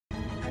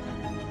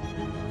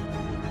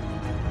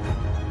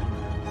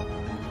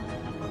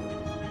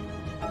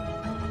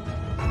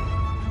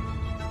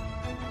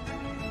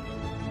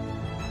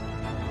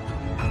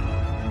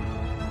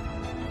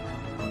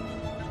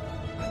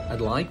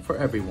I'd like for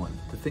everyone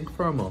to think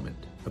for a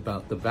moment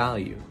about the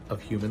value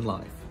of human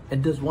life.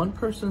 And does one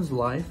person's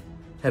life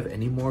have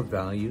any more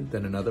value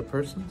than another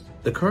person's?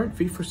 The current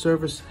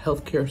fee-for-service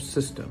healthcare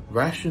system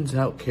rations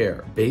out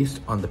care based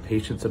on the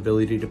patient's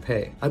ability to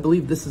pay. I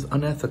believe this is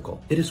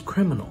unethical. It is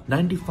criminal.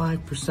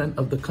 95%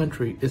 of the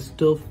country is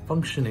still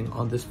functioning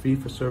on this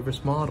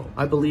fee-for-service model.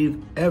 I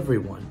believe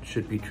everyone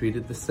should be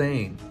treated the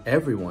same.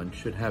 Everyone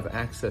should have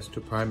access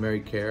to primary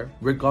care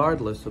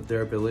regardless of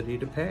their ability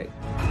to pay.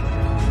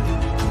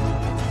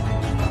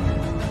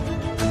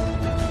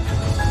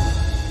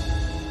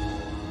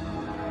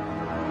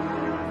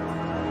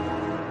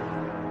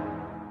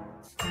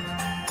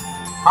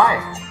 Hi,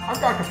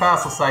 I'm Dr.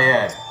 Faisel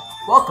Syed.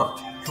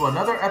 Welcome to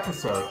another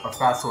episode of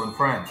Faisel and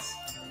Friends.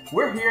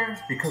 We're here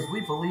because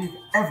we believe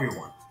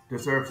everyone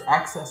deserves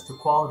access to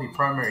quality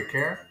primary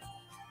care,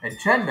 and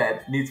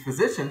ChenMed needs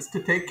physicians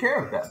to take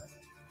care of them.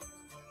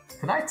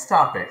 Tonight's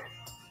topic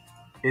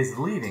is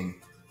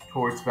leading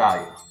towards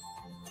value.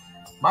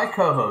 My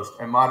co-host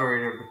and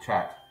moderator of the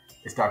chat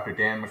is Dr.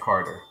 Dan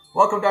McCarter.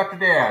 Welcome, Dr.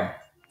 Dan.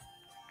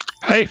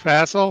 Hey,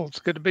 Faisel.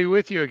 It's good to be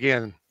with you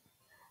again.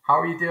 How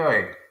are you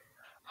doing?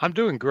 I'm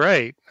doing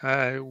great.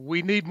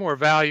 We need more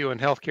value in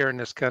healthcare in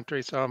this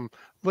country, so I'm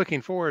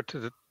looking forward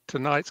to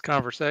tonight's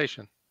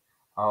conversation.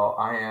 Oh,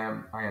 I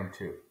am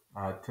too.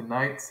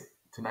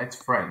 Tonight's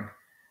friend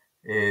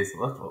is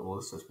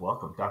let's just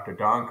welcome Dr.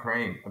 Don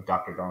Crane.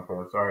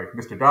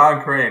 Mr.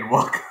 Don Crane.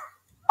 Welcome.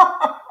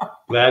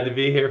 Glad to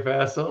be here,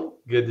 Faisel.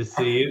 Good to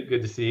see you.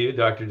 Good to see you,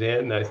 Dr.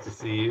 Dan. Nice to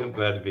see you. I'm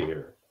glad to be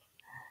here.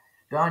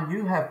 Don,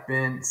 you have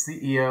been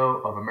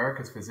CEO of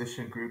America's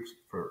Physician Groups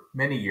for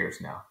many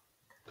years now.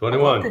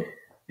 21.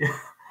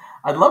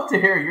 I'd love to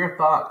hear your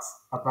thoughts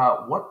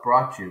about what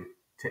brought you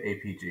to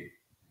APG.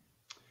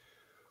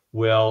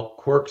 Well,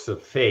 quirks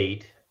of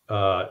fate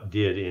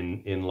did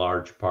in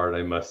large part,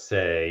 I must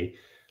say.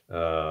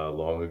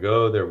 Long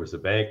ago, there was a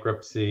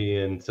bankruptcy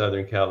in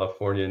Southern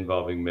California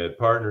involving Med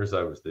Partners.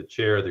 I was the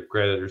chair of the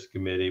creditors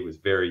committee. It was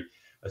very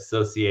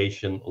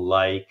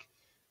association-like.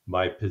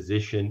 My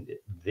position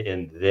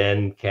in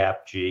then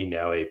CAPG,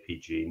 now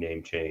APG,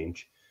 name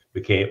change,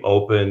 became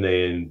open.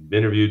 They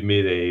interviewed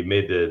me. They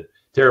made the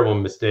terrible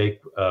mistake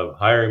of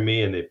hiring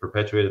me, and they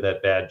perpetuated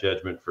that bad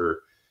judgment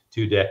for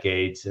 2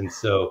 decades. And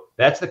so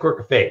that's the quirk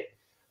of fate.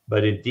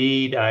 But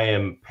indeed, I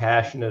am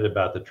passionate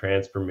about the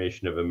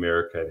transformation of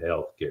America in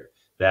healthcare.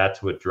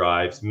 That's what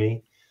drives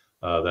me.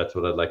 That's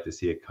what I'd like to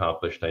see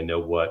accomplished. I know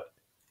what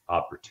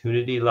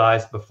opportunity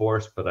lies before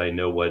us, but I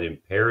know what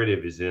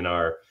imperative is in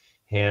our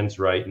hands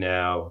right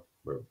now.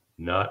 We're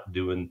not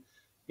doing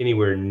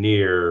anywhere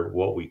near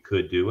what we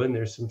could do, and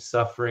there's some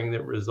suffering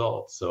that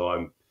results.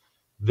 So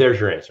there's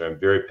your answer. I'm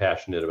very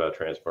passionate about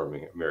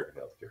transforming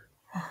American healthcare.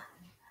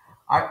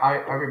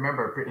 I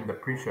remember in the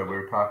pre-show we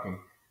were talking,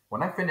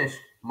 when I finished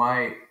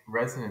my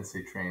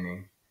residency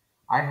training,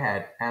 I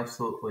had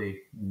absolutely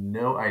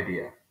no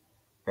idea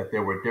that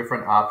there were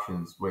different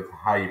options with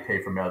how you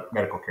pay for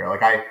medical care.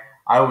 Like I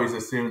always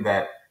assumed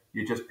that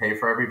you just pay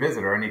for every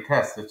visit or any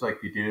test, just like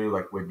you do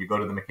like when you go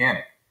to the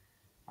mechanic.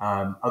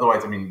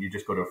 Otherwise, you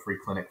just go to a free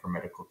clinic for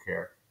medical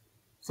care.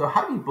 So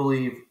how do you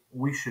believe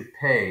we should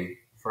pay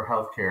for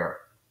healthcare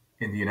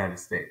in the United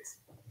States?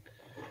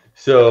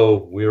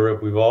 So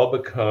we've all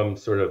become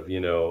sort of,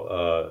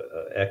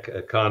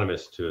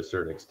 economists to a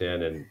certain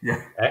extent, and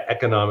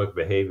economic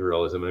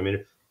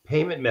behavioralism.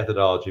 Payment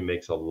methodology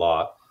makes a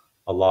lot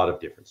of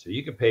difference. So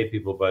you can pay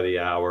people by the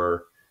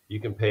hour,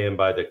 you can pay them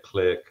by the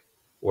click,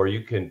 or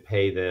you can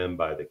pay them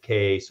by the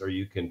case, or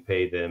you can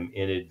pay them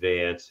in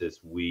advance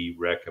as we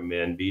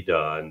recommend be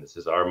done. This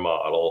is our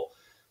model.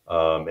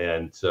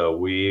 And so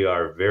we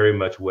are very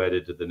much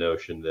wedded to the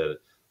notion that a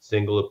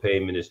single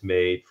payment is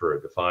made for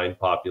a defined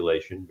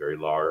population, very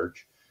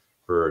large,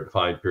 for a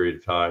defined period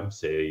of time,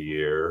 say a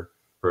year,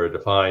 for a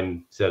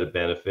defined set of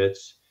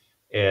benefits,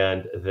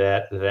 and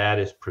that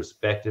is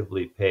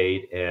prospectively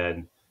paid,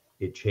 and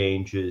it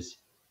changes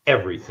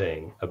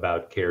everything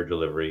about care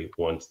delivery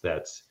once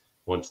that's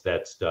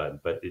done.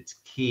 But it's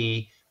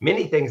key.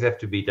 Many things have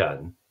to be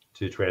done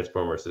to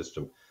transform our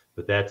system,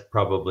 but that's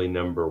probably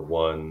number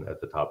one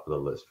at the top of the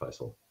list,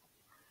 Faisel.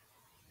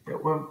 Yeah,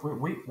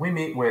 we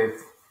meet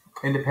with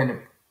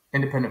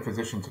independent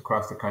physicians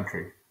across the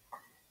country,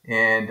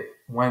 and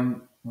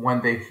when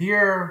they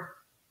hear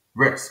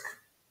risk,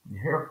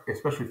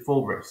 especially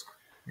full risk,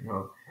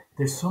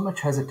 there's so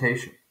much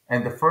hesitation.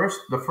 And the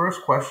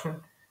first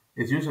question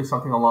is usually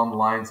something along the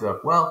lines of,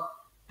 well,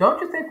 don't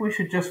you think we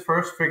should just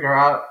first figure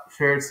out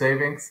shared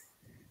savings?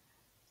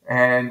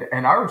 And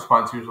our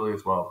response usually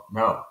is, well,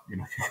 no,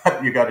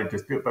 you got to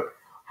just do it. But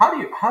how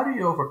do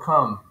you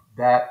overcome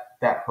that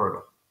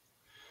hurdle?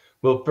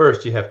 Well,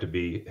 first you have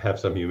to have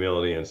some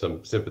humility and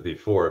some sympathy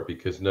for it,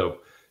 because no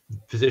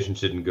physician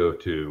shouldn't go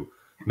to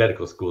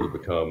medical school to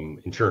become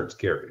insurance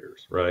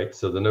carriers, right?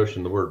 So the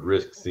notion, the word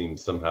risk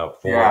seems somehow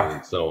foreign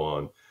and so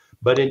on.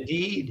 But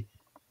indeed,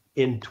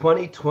 in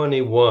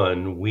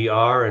 2021, we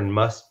are and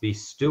must be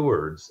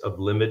stewards of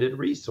limited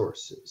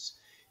resources.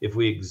 If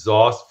we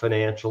exhaust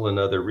financial and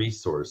other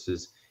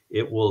resources,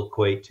 it will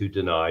equate to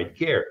denied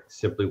care. It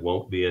simply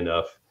won't be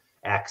enough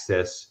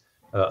access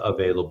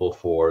available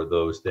for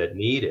those that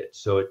need it.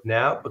 So it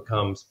now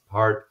becomes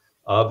part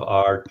of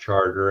our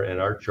charter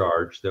and our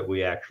charge that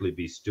we actually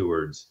be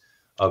stewards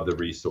of the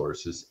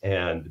resources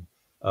and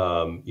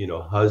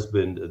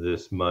husband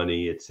this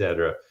money, et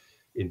cetera,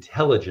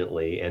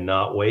 intelligently and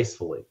not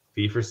wastefully.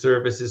 Fee for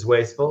service is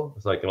wasteful,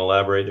 as I can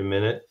elaborate in a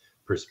minute.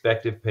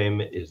 Prospective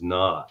payment is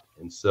not.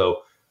 And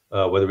so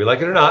whether we like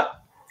it or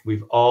not,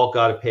 we've all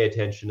got to pay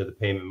attention to the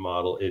payment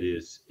model. It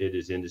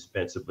is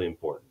indispensably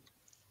important.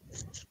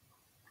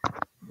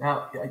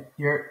 Now,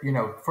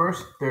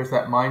 first there's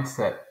that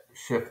mindset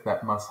shift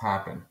that must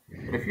happen.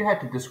 But if you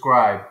had to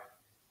describe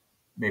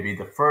maybe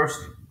the first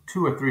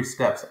 2 or 3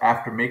 steps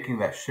after making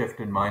that shift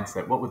in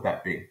mindset, what would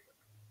that be?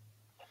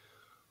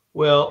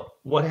 Well,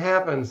 what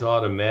happens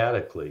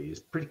automatically is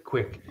pretty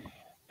quick.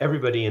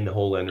 Everybody in the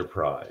whole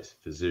enterprise,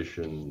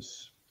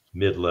 physicians,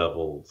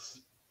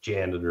 mid-levels,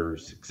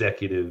 janitors,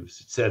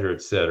 executives,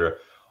 et cetera,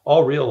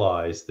 all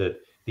realize that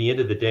at the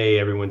end of the day,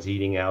 everyone's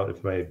eating out,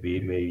 if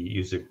may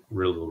use a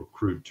real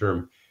crude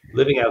term,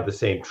 living out of the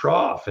same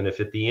trough. And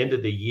if at the end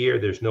of the year,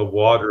 there's no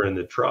water in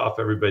the trough,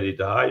 everybody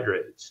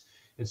dehydrates.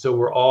 And so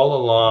we're all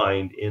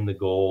aligned in the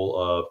goal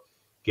of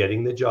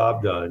getting the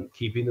job done,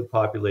 keeping the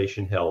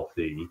population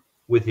healthy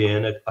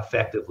within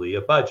effectively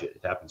a budget.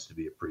 It happens to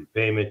be a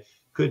prepayment,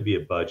 could be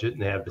a budget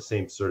and have the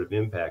same sort of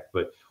impact,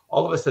 but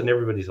all of a sudden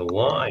everybody's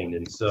aligned.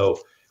 And so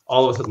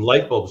all of a sudden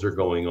light bulbs are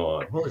going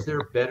on. Well, is there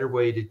a better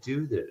way to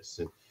do this?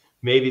 And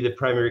maybe the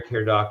primary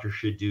care doctor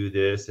should do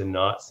this and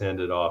not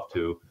send it off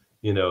to,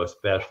 a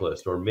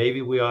specialist, or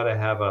maybe we ought to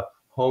have a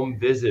home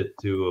visit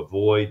to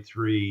avoid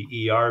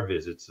 3 ER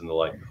visits and the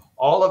like.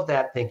 All of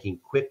that thinking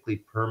quickly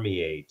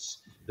permeates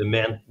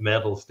the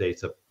mental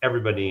states of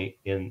everybody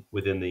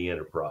within the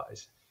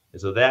enterprise.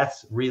 And so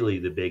that's really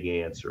the big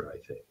answer, I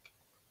think.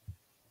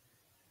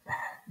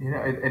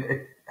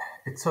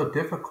 It's so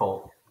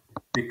difficult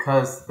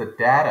because the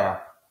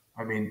data,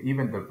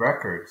 even the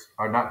records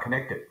are not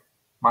connected.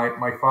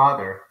 My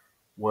father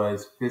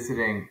was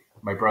visiting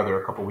my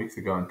brother a couple weeks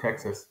ago in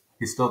Texas.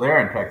 He's still there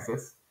in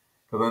Texas.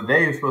 So the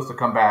day he was supposed to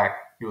come back,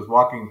 he was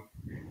walking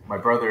my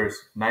brother's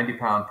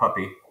 90-pound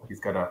puppy. He's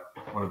got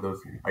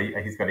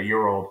he's got a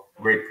year-old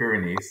Great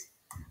Pyrenees.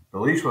 The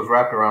leash was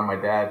wrapped around my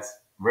dad's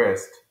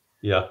wrist.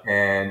 Yeah.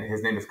 And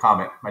his name is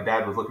Comet. My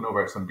dad was looking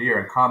over at some deer,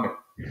 and Comet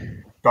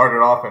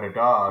darted off at a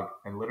dog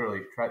and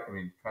literally tried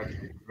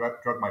to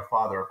drug my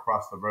father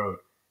across the road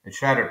and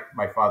shattered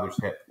my father's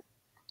hip.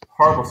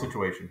 Horrible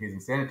situation. He's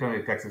in San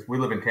Antonio, Texas. We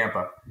live in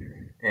Tampa,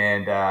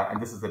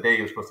 and this is the day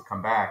he was supposed to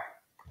come back.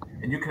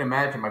 And you can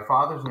imagine, my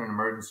father's in an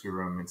emergency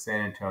room in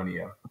San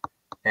Antonio,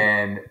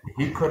 and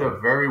he could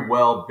have very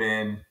well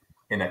been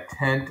in a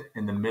tent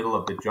in the middle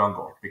of the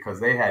jungle because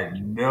they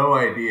had no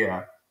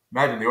idea.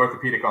 Imagine the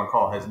orthopedic on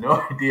call has no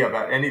idea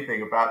about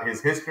anything about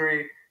his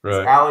history, his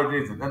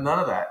allergies, and none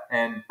of that.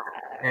 And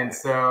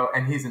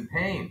he's in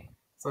pain.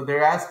 So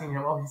they're asking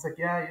him, he's like,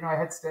 yeah, I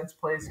had stents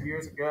placed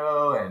years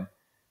ago, and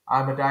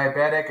I'm a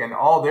diabetic. And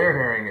all they're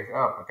hearing is,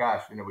 oh my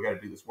gosh, we got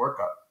to do this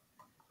workup.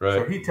 Right.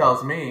 So he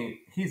tells me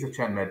he's a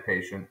ChenMed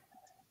patient.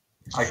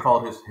 I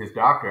called his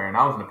doctor, and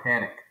I was in a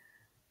panic.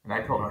 And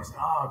I told him, I said,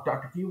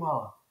 Dr.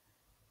 Giwala,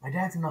 my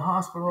dad's in the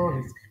hospital.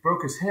 He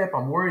broke his hip.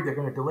 I'm worried they're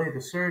going to delay the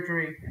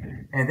surgery,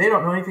 and they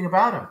don't know anything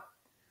about him.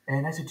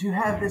 And I said, do you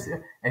have this?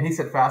 And he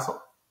said, Faisel,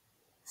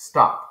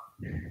 stop.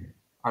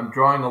 I'm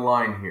drawing a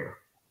line here.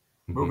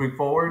 Moving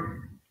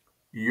forward,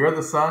 you're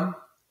the son,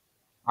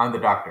 I'm the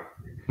doctor.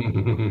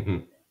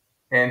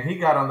 And he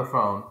got on the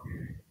phone,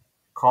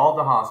 called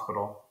the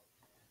hospital,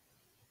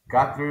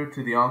 got through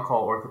to the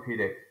on-call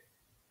orthopedic,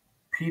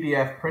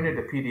 printed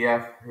a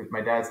PDF,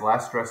 my dad's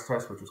last stress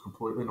test, which was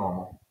completely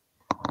normal.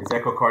 His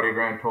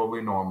echocardiogram,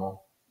 totally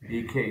normal.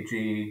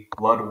 EKG,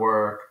 blood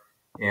work,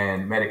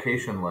 and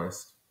medication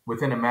list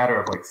within a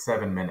matter of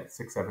 7 minutes,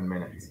 6-7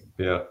 minutes.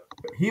 Yeah.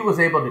 But he was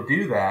able to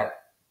do that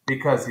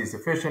because he's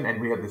efficient,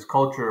 and we have this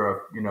culture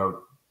of,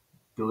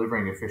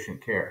 delivering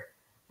efficient care.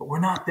 But we're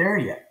not there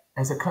yet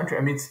as a country.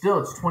 Still,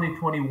 it's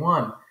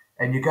 2021.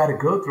 And you got to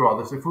go through all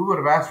this. If we would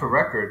have asked for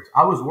records,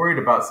 I was worried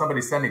about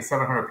somebody sending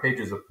 700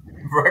 pages of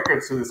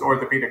records to this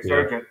orthopedic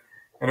surgeon,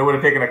 and it would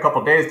have taken a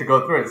couple of days to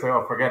go through it and say,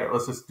 "Oh, forget it.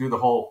 Let's just do the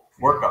whole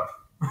workup."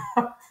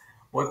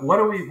 What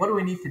do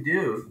we need to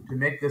do to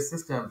make this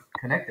system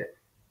connected?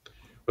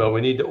 Well, we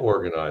need to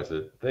organize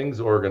it. Things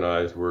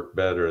organized work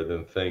better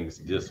than things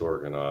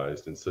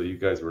disorganized, and so you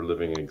guys were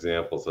living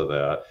examples of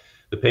that.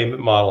 The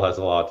payment model has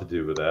a lot to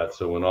do with that.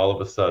 So when all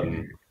of a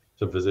sudden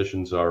some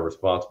physicians are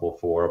responsible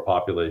for a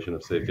population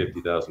of, say,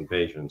 50,000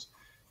 patients,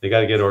 they got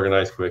to get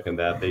organized quick, and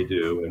that they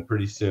do. And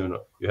pretty soon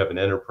you have an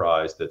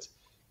enterprise that's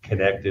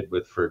connected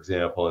with, for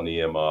example, an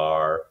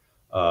EMR,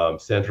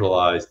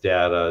 centralized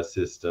data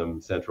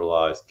system,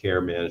 centralized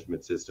care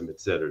management system, et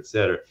cetera, et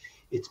cetera.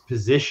 It's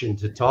positioned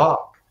to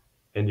talk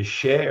and to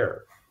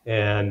share.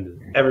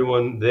 And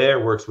everyone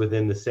there works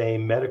within the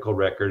same medical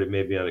record. It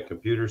may be on a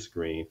computer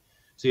screen.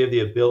 So you have the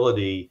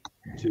ability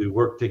to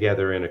work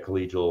together in a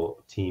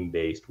collegial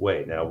team-based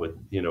way. Now with,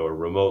 a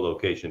remote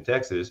location,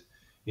 Texas,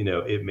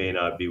 it may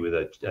not be with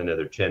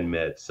another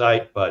ChenMed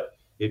site, but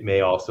it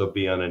may also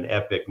be on an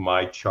Epic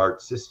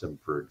MyChart system,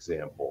 for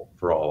example,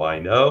 for all I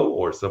know,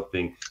 or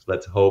something,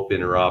 let's hope,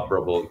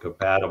 interoperable and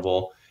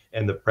compatible.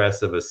 And the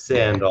press of a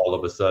send all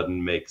of a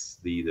sudden makes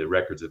the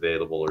records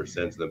available or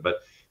sends them. But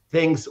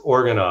things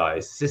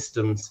organized,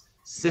 systems,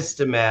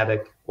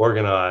 systematic,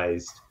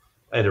 organized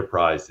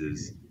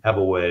enterprises have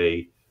a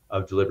way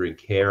of delivering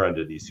care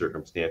under these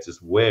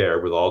circumstances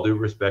where, with all due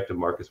respect to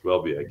Marcus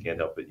Welby, I can't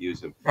help but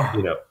use him,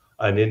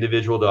 an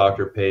individual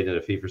doctor paid in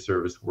a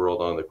fee-for-service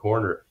world on the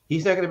corner,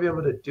 he's not going to be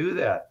able to do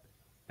that.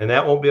 And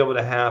that won't be able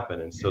to happen.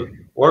 And so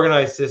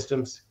organized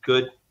systems,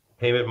 good.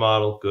 Payment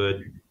model,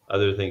 good.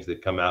 Other things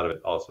that come out of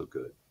it, also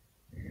good.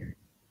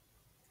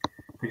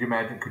 Could you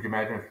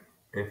imagine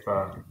if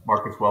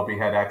Marcus Welby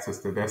had access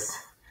to this,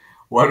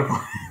 what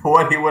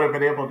he would have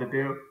been able to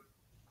do?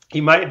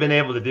 He might have been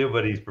able to do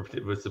what he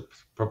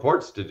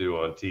purports to do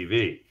on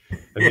TV.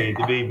 I mean,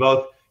 to be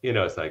both,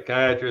 a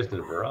psychiatrist and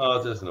a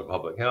virologist and a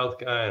public health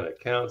guy and a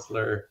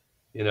counselor.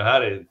 You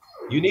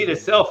need a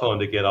cell phone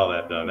to get all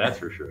that done. That's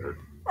for sure.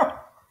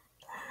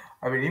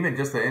 I mean, even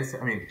just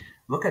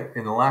look at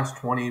in the last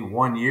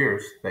 21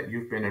 years that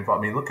you've been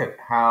involved. I mean, look at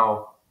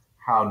how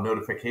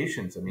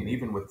notifications. I mean,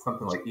 even with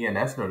something like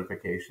ENS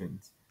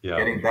notifications,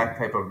 getting that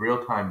type of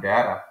real-time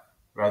data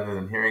rather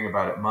than hearing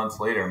about it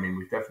months later. I mean,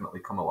 we've definitely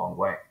come a long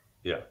way.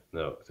 Yeah,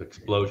 no, the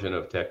explosion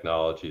of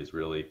technology is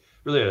really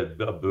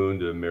a boon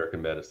to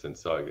American medicine.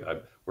 So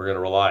we're going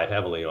to rely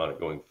heavily on it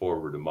going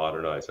forward to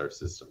modernize our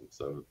system.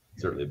 So I'm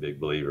certainly a big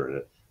believer in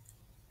it.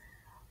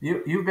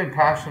 You've been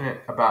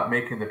passionate about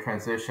making the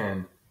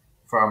transition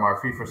from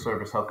our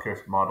fee-for-service healthcare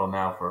model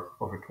now for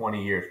over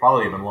 20 years,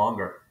 probably even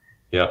longer.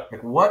 Yeah.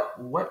 Like what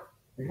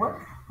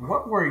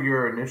were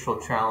your initial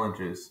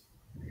challenges,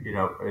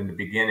 in the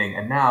beginning,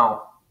 and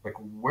now, like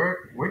where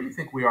do you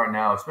think we are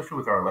now, especially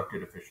with our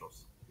elected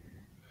officials?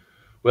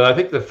 Well, I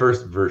think the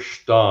first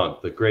Verstand,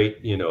 the great,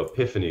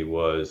 epiphany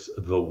was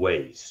the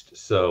waste.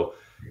 So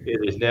it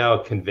is now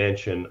a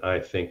convention, I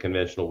think,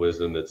 conventional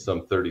wisdom that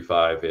some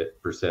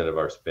 35% of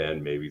our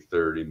spend, maybe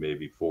 30,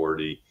 maybe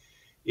 40,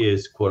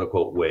 is quote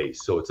unquote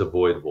waste. So it's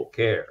avoidable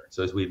care.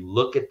 So as we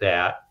look at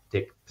that,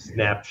 take a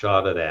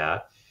snapshot of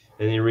that,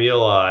 and then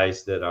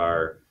realize that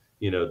our,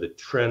 the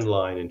trend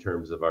line in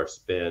terms of our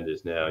spend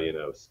is now,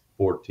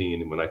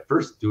 14. And when I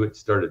first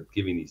started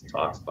giving these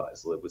talks,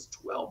 Faisel, it was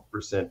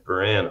 12%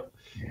 per annum.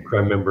 I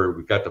remember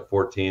we got to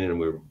 14 and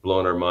we were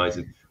blowing our minds.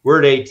 And we're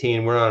at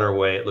 18. We're on our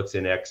way. It looks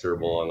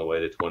inexorable on the way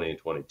to 20 and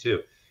 22.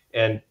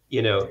 And,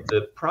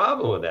 the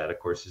problem with that, of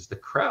course, is the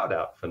crowd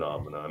out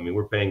phenomenon. I mean,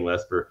 we're paying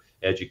less for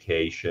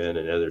education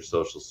and other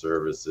social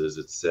services,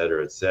 et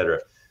cetera,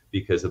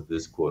 because of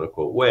this quote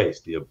unquote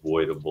waste, the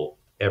avoidable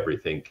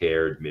everything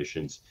care,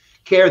 admissions,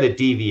 care that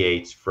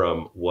deviates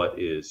from what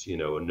is,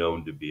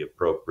 known to be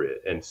appropriate.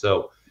 And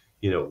so,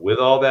 with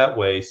all that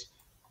waste,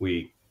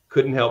 we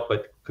couldn't help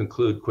but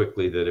conclude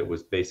quickly that it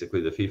was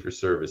basically the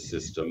fee-for-service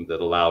system that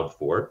allowed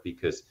for it,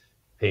 because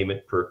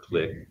payment per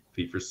click,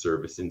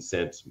 fee-for-service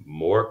incents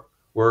more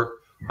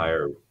work,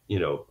 higher,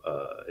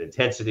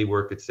 intensity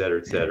work, et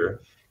cetera,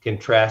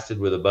 contrasted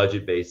with a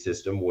budget-based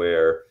system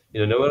where,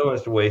 no one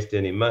wants to waste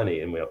any money,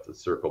 and we have to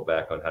circle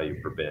back on how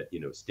you prevent,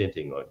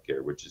 stinting on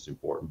care, which is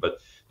important. But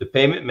the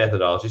payment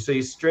methodology, so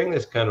you string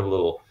this kind of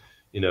little,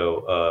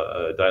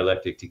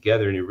 dialectic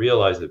together, and you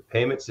realize the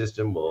payment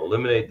system will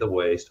eliminate the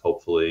waste,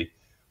 hopefully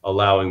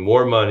allowing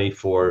more money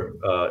for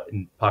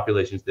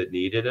populations that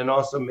need it, and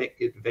also make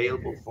it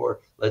available for,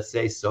 let's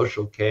say,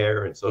 social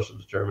care and social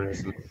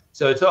determinism.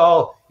 So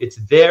it's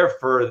there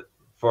for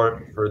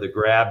the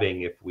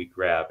grabbing if we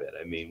grab it.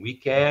 I mean, we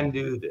can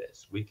do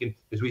this. We can,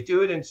 because we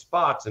do it in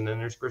spots, and then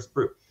there's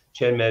proof.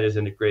 ChenMed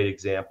isn't a great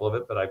example of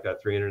it, but I've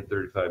got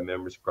 335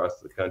 members across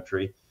the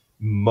country.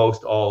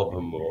 Most all of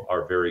them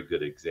are very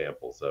good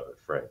examples of it,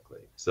 frankly.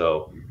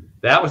 So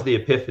that was the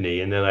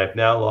epiphany. And then I've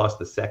now lost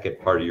the second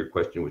part of your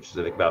question, which is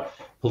I think about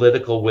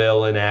political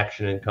will and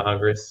action in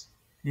Congress.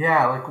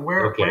 Yeah, like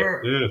where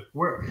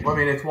I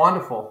mean, it's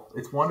wonderful.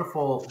 It's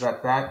wonderful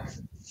that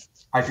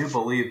I do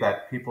believe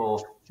that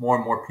more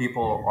and more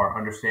people are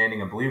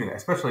understanding and believing that,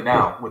 especially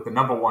now with the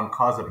number one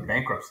cause of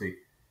bankruptcy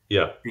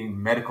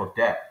being medical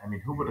debt. I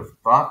mean, who would have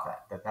thought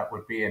that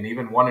would be, and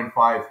even 1 in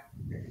 5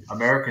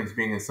 Americans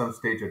being in some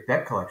stage of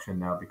debt collection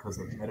now because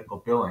of medical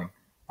billing.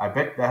 I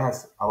bet that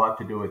has a lot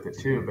to do with it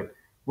too. But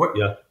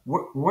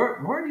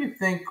where do you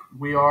think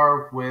we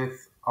are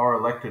with our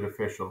elected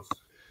officials?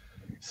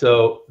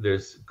 So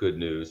there's good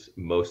news,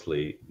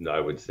 mostly, I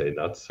would say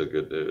not so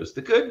good news.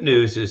 The good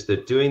news is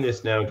that doing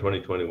this now in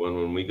 2021,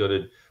 when we go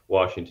to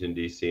Washington,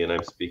 D.C., and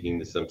I'm speaking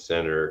to some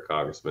senator,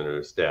 congressman,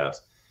 or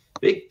staffs,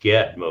 they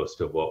get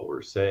most of what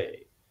we're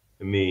saying.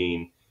 I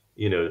mean,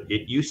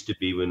 it used to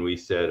be when we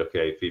said,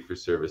 okay, fee for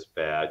service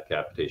bad,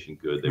 capitation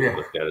good, they would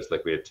look at us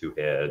like we had two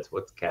heads.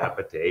 What's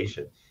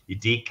capitation? You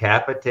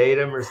decapitate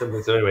them or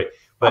something? So anyway,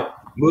 but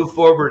move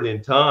forward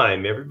in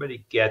time,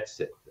 everybody gets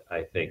it.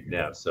 I think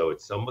now. So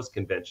it's almost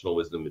conventional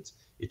wisdom.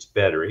 It's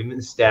better. Even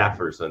the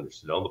staffers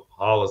understand. All the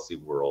policy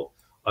world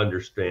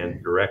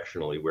understand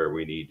directionally where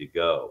we need to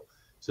go.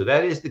 So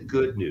that is the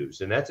good news,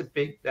 and that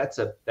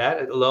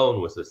alone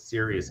was a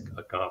serious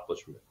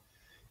accomplishment.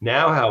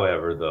 Now,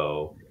 however,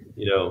 though,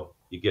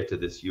 you get to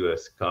this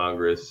U.S.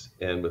 Congress,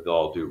 and with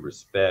all due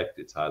respect,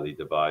 it's highly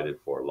divided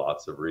for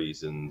lots of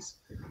reasons.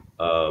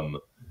 You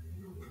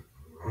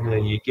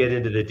get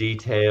into the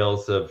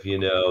details of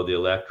the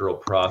electoral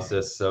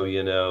process. So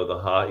you got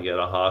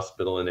a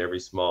hospital in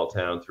every small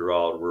town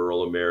throughout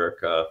rural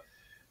America.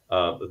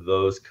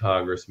 Those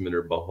congressmen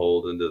are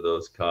beholden to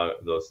those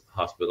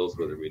hospitals,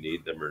 whether we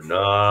need them or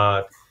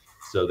not.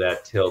 So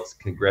that tilts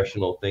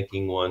congressional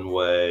thinking one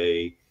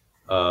way.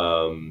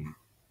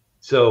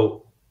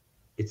 So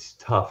it's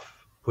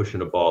tough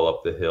pushing a ball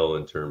up the hill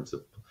in terms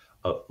of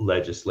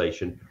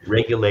legislation.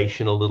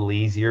 Regulation a little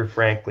easier,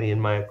 frankly, in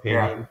my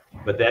opinion.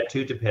 But that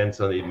too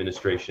depends on the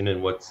administration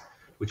and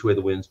which way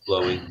the wind's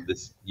blowing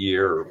this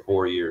year or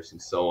 4 years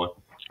and so on.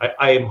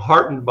 I am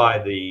heartened by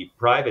the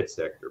private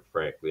sector,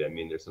 frankly. I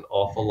mean, there's an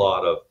awful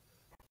lot of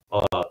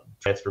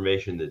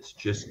transformation that's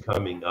just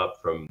coming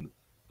up from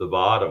the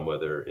bottom,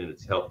 whether in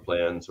its health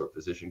plans or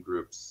physician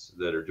groups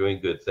that are doing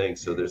good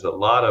things. So there's a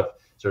lot of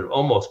sort of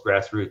almost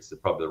grassroots, is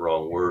probably the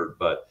wrong word,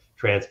 but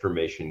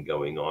transformation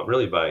going on,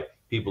 really by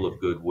people of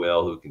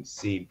goodwill who can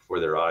see before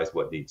their eyes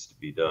what needs to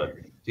be done.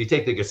 So you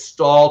take the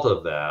gestalt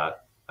of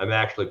that, I'm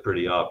actually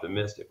pretty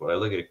optimistic. When I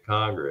look at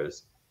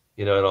Congress,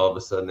 and all of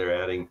a sudden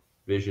they're adding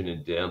vision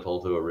and dental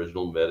to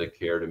original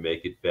Medicare to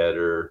make it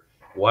better.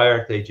 Why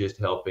aren't they just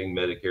helping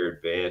Medicare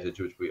Advantage,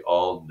 which we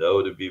all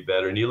know to be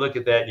better? And you look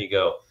at that and you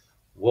go,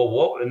 well,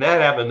 what? And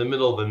that happened in the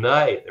middle of the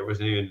night. There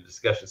wasn't even a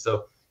discussion.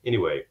 So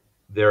anyway,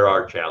 there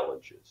are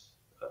challenges.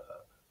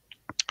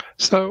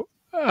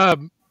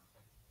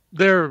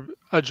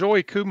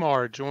 Joy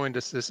Kumar joined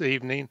us this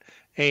evening,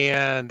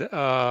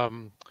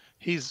 and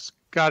he's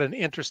got an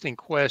interesting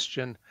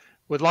question.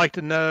 Would like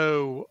to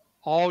know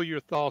all your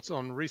thoughts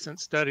on recent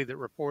study that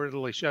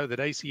reportedly show that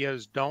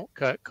ACOs don't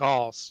cut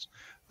costs.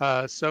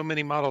 So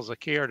many models of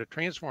care to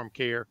transform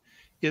care.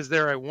 Is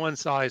there a one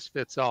size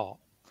fits all?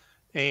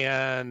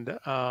 And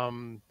I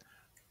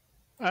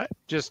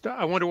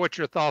wonder what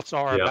your thoughts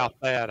are about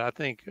that. I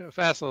think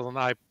Faisel and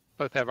I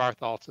both have our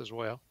thoughts as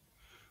well.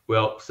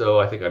 Well, so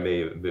I think I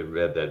may have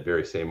read that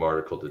very same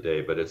article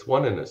today, but it's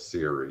one in a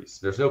series.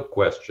 There's no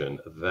question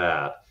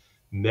that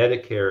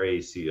Medicare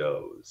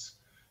ACOs,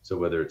 so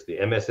whether it's the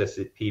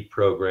MSSP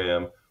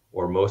program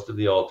or most of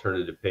the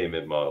alternative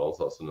payment models,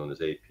 also known as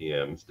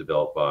APMs,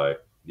 developed by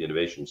the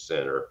Innovation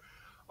Center,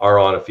 are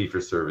on a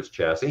fee-for-service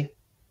chassis.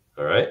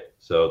 All right,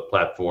 so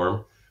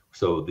platform.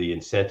 So the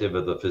incentive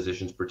of the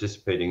physicians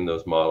participating in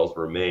those models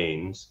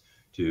remains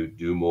to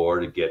do more,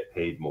 to get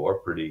paid more.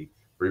 Pretty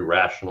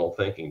rational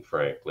thinking,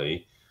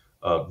 frankly.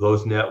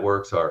 Those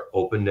networks are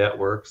open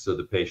networks, so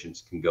the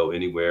patients can go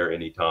anywhere,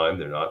 anytime.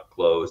 They're not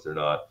closed. They're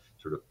not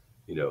sort of,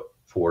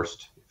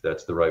 forced, if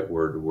that's the right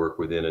word, to work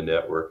within a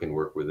network and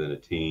work within a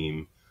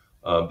team.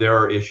 There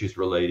are issues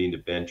relating to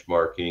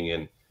benchmarking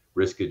and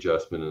risk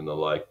adjustment and the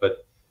like.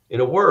 But in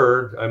a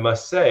word, I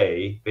must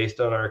say, based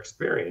on our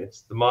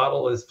experience, the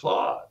model is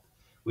flawed.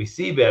 We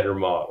see better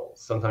models.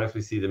 Sometimes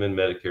we see them in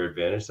Medicare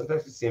Advantage.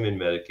 Sometimes we see them in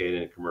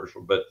Medicaid and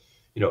commercial. But,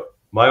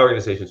 my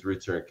organization's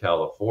roots are in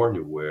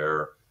California,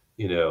 where,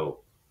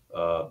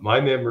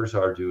 my members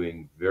are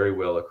doing very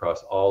well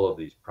across all of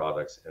these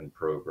products and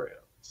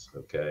programs.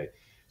 Okay.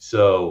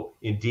 So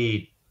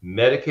indeed,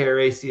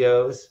 Medicare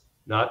ACOs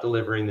not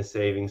delivering the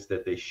savings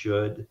that they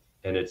should.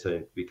 And it's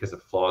because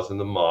of flaws in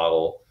the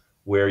model.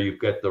 Where you've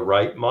got the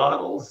right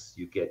models,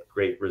 you get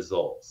great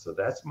results. So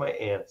that's my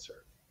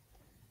answer.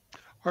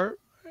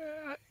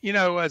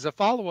 As a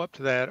follow-up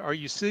to that, are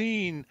you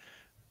seeing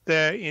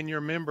that in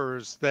your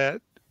members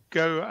that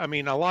go,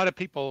 a lot of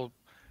people,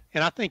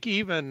 and I think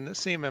even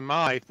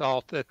CMMI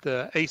thought that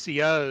the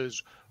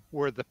ACOs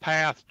were the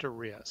path to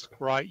risk,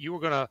 right?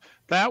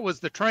 That was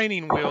the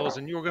training wheels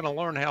and you were going to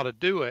learn how to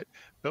do it.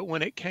 But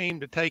when it came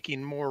to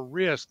taking more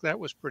risk, that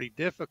was pretty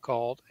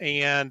difficult.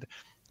 And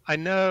I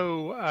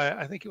know,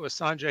 I think it was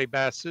Sanjay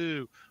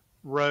Basu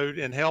wrote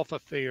in Health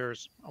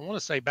Affairs, I want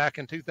to say back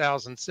in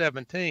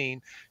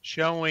 2017,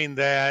 showing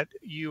that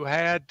you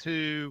had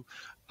to,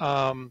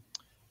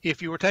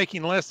 if you were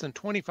taking less than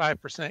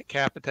 25%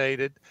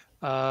 capitated,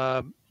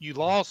 you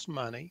lost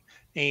money,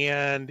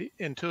 and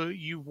until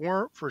you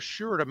weren't for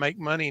sure to make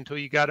money until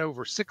you got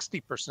over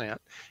 60%.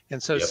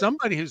 And so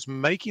somebody who's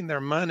making their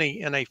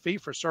money in a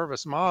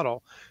fee-for-service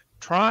model,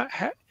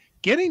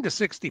 getting to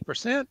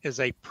 60%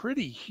 is a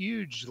pretty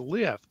huge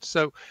lift.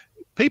 So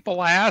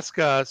people ask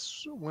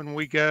us when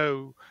we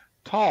go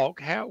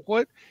talk,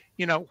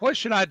 what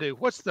should I do?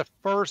 What's the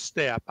first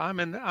step? I'm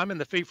in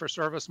the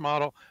fee-for-service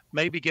model,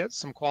 maybe get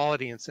some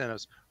quality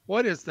incentives.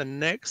 What is the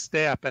next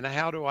step, and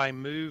how do I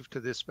move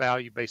to this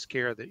value-based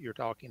care that you're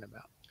talking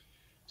about?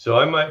 So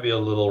I might be a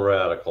little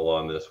radical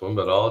on this one,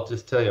 but I'll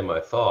just tell you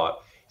my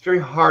thought. It's very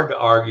hard to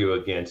argue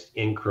against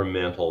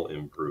incremental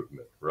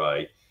improvement,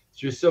 right?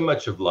 through so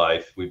much of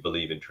life, we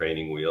believe in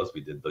training wheels.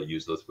 We did the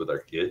useless with our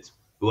kids.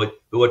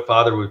 What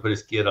father would put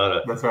his kid on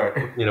a, That's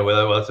right.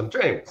 without some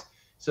training wheels?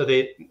 So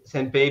they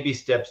send baby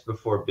steps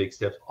before big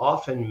steps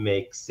often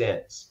make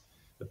sense.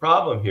 The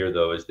problem here,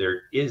 though, is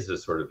there is a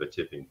sort of a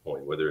tipping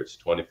point, whether it's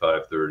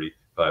 25,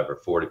 35, or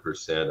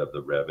 40% of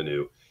the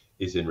revenue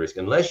is in risk.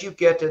 Unless you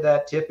get to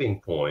that tipping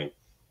point,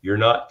 you're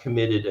not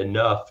committed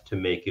enough to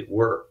make it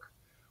work.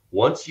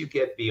 Once you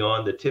get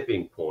beyond the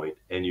tipping point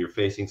and you're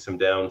facing some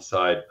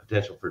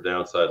potential for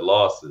downside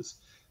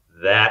losses,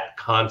 that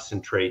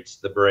concentrates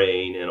the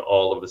brain, and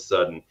all of a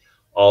sudden,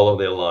 all of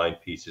the aligned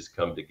pieces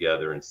come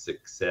together and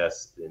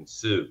success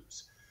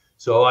ensues.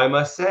 So I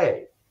must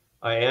say,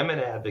 I am an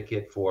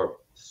advocate for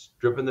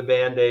stripping the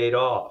Band-Aid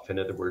off. In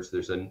other words,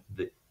 there's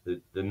the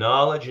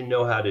knowledge and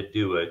know how to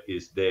do it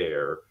is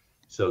there.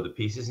 So the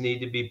pieces need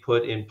to be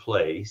put in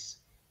place.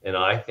 And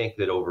I think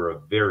that over a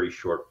very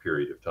short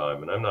period of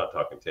time, and I'm not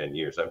talking 10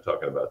 years, I'm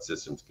talking about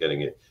systems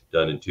getting it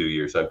done in 2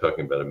 years. I'm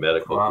talking about a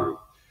medical group,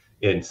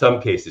 in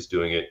some cases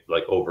doing it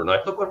like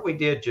overnight. Look what we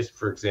did just,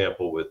 for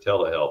example, with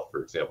telehealth,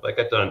 for example. That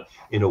got done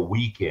in a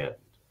weekend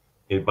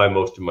by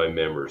most of my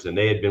members, and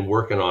they had been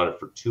working on it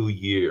for 2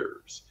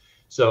 years.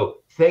 So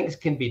things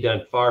can be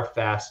done far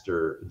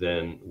faster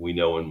than we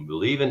know and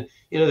believe. And,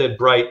 that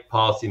bright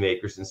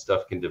policymakers and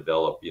stuff can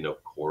develop,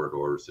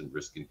 corridors and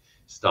risk and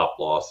stop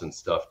loss and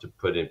stuff to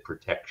put in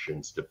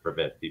protections to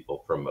prevent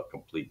people from a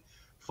complete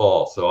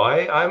fall. So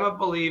I'm a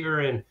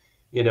believer in,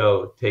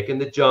 taking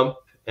the jump.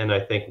 And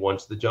I think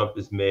once the jump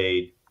is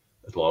made,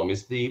 as long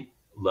as the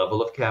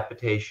level of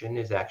capitation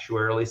is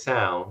actuarially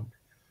sound,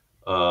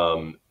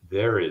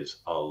 there is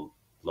a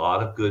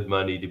lot of good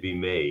money to be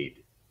made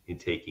in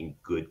taking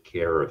good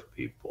care of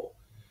people.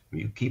 If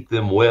you keep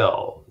them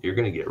well, you're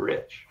going to get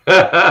rich.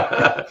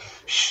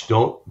 Shh,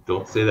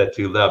 don't say that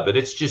too loud, but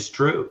it's just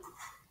true.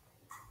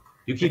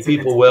 You keep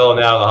people well and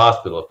out of the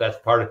hospital. If that's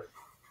part of,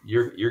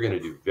 you're going to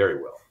do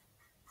very well.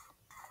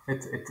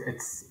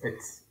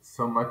 It's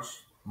so much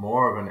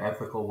more of an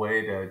ethical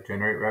way to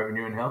generate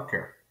revenue in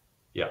healthcare.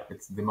 Yeah,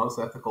 it's the most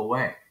ethical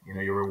way.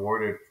 You're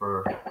rewarded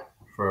for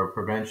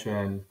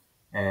prevention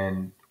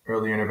and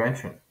early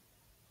intervention.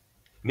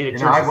 I mean, it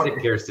turns a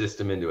sick care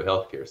system into a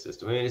healthcare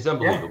system. I mean, it's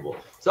unbelievable.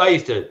 Yeah. So I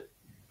used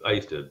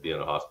to be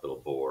on a hospital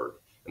board,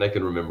 and I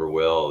can remember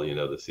well, the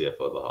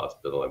CFO of the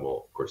hospital, I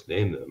won't, of course,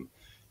 name them,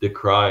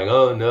 decrying,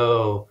 oh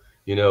no,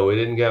 we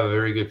didn't have a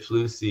very good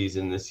flu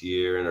season this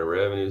year, and our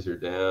revenues are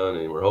down,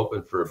 and we're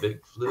hoping for a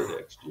big flu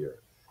next year.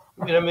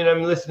 I mean,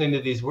 I'm listening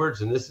to these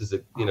words, and this is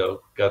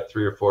got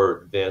 3 or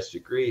 4 advanced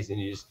degrees, and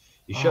you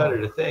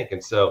shudder to think.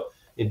 And so,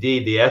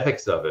 indeed, the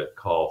ethics of it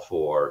call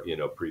for,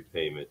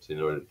 prepayment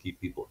in order to keep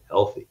people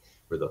healthy,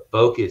 where the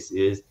focus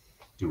is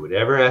do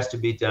whatever has to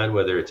be done,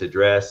 whether it's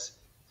address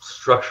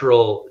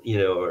structural,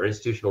 or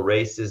institutional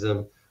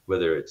racism,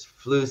 whether it's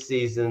flu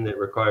season that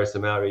requires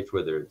some outreach,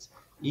 whether it's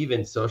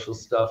even social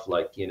stuff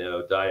like,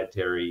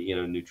 dietary,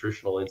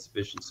 nutritional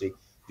insufficiency.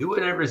 Do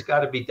whatever's got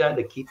to be done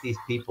to keep these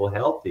people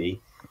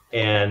healthy,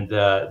 and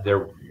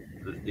the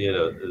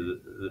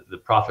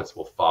profits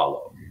will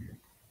follow.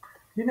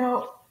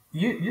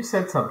 You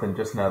said something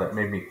just now that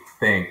made me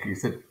think. You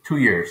said 2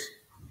 years,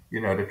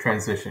 to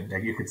transition.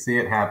 Like you could see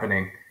it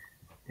happening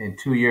in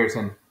 2 years.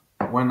 And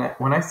when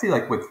I see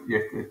like with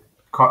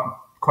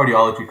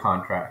cardiology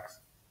contracts,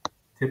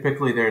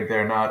 typically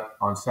they're not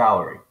on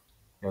salary.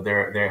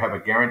 They have a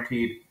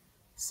guaranteed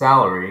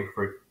salary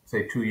for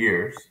say 2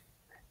 years,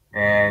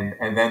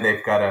 and then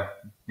they've got to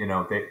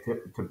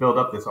build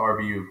up this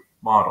RVU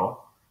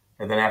model,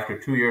 and then after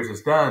 2 years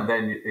is done,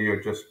 then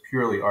you're just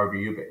purely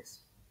RVU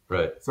based.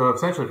 Right. So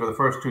essentially, for the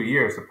first 2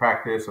 years, the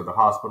practice or the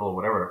hospital or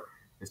whatever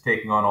is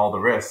taking on all the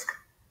risk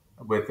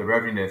with the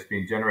revenue that's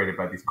being generated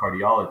by these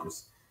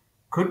cardiologists.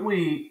 Could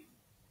we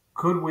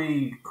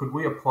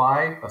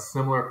apply a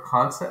similar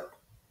concept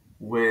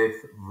with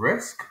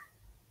risk?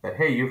 That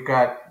hey, you've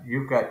got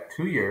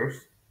 2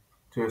 years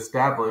to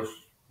establish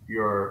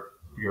your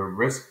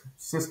risk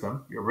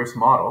system, your risk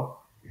model.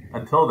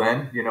 Until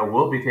then,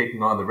 we'll be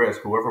taking on the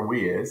risk, whoever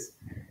we is,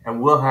 and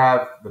we'll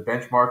have the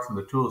benchmarks and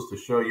the tools to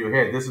show you,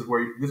 hey, this is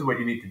what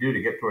you need to do to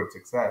get towards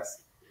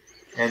success,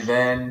 and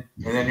then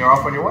you're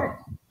off on your way.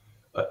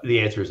 The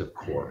answer is of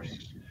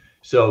course.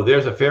 So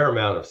there's a fair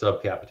amount of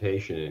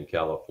subcapitation in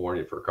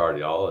California for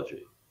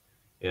cardiology,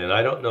 and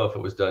I don't know if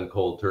it was done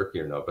cold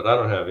turkey or not, but I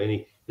don't have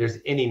any. There's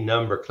any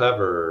number.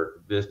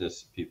 Clever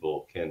business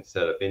people can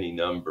set up any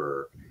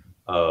number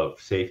of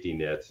safety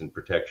nets and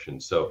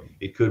protections. So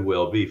it could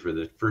well be for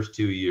the first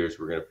 2 years,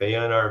 we're going to pay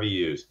on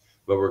RVUs,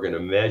 but we're going to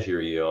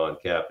measure you on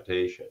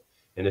capitation.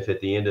 And if at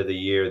the end of the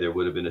year there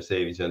would have been a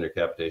savings under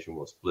capitation,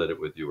 we'll split it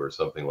with you or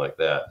something like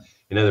that.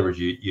 In other words,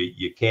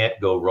 you can't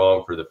go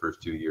wrong for the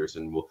first 2 years,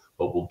 and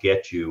we'll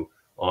get you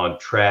on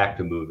track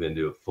to move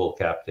into a full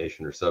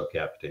capitation or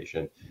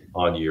subcapitation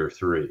on year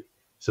 3.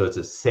 So it's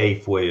a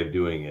safe way of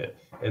doing it,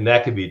 and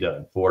that could be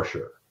done for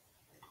sure.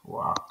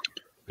 Wow.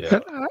 Yeah.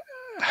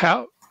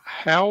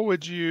 How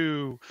would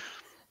you?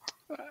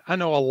 I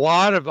know a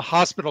lot of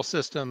hospital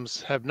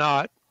systems have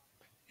not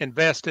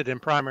invested in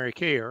primary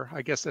care.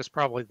 I guess that's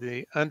probably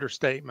the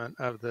understatement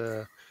of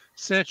the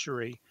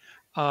century.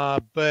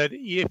 But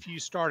if you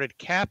started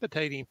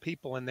capitating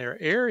people in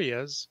their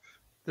areas,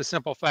 the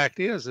simple fact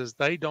is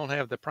they don't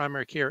have the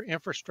primary care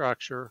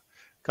infrastructure.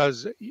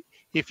 Because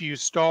if you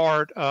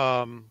start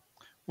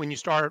when you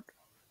start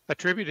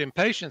attributing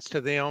patients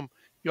to them,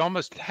 you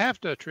almost have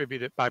to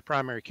attribute it by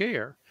primary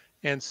care.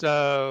 And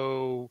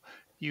so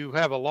you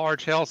have a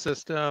large health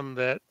system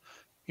that,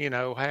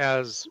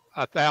 has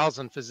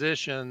 1,000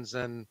 physicians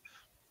and,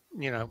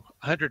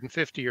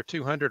 150 or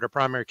 200 are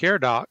primary care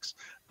docs.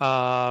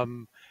 How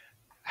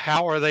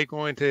are they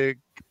going to,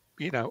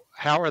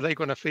 how are they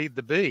going to feed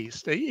the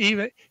beast?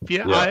 Even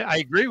if I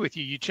agree with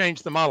you, you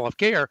change the model of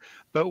care,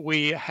 but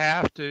we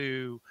have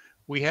to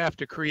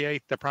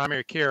create the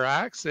primary care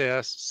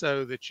access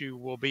so that you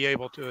will be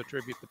able to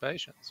attribute the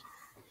patients.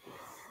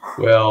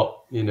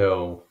 Well,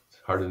 it's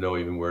hard to know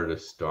even where to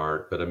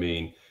start, but I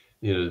mean,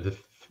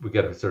 we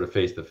got to sort of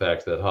face the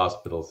facts that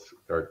hospitals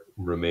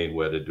remain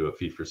wedded to a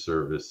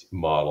fee-for-service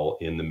model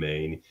in the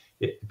main.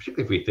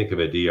 Particularly if we think of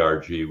a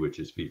DRG, which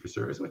is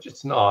fee-for-service, which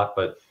it's not,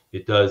 but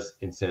it does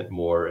incent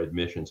more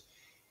admissions.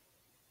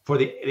 For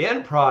the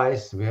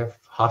enterprise, we have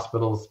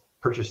hospitals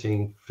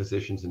purchasing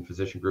physicians and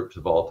physician groups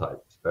of all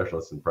types,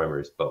 specialists and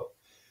primaries both.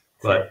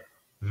 But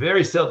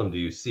very seldom do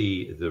you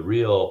see the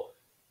real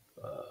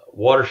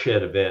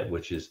watershed event,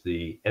 which is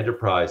the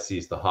enterprise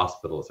sees the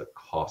hospital as a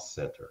cost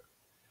center.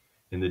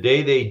 And the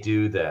day they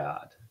do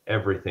that,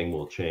 everything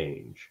will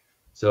change.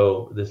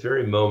 So this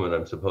very moment,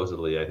 I'm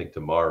supposedly, I think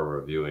tomorrow,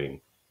 reviewing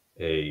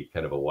a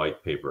kind of a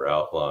white paper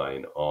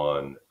outline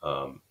on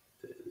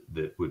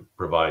that would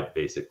provide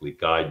basically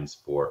guidance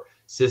for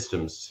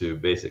systems to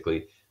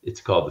basically,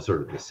 it's called the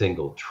sort of the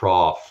single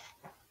trough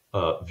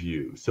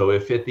view. So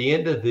if at the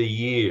end of the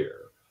year,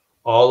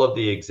 all of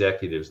the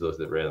executives, those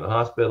that ran the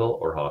hospital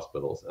or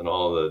hospitals, and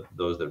all of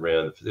those that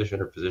ran the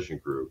physician or physician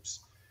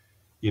groups,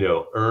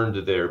 earned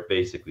their,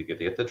 basically they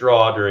get the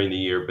draw during the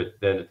year, but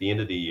then at the end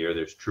of the year,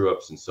 there's true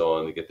ups and so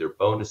on. They get their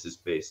bonuses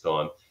based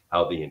on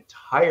how the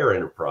entire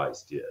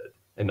enterprise did,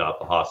 and not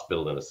the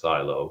hospital in a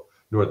silo,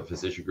 nor the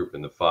physician group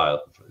in a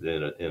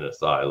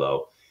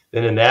silo.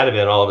 Then in that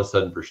event, all of a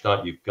sudden, for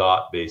Verstadt, you've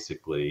got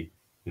basically,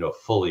 a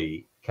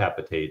fully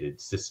capitated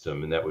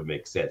system, and that would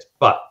make sense.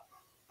 But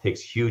it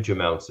takes huge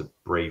amounts of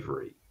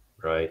bravery,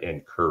 right,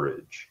 and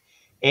courage.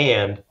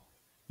 And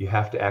you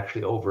have to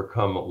actually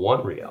overcome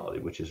one reality,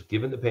 which is,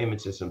 given the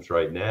payment systems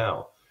right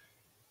now,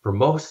 for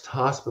most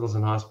hospitals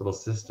and hospital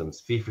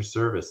systems,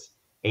 fee-for-service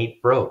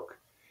ain't broke.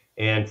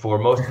 And for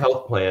most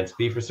health plans,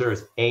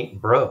 fee-for-service ain't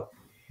broke.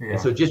 Yeah.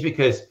 And so just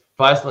because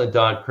Faisel and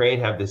Don Crane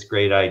have this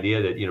great idea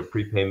that,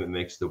 prepayment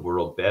makes the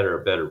world a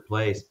better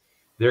place,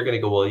 they're going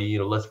to go, well,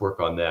 let's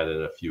work on that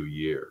in a few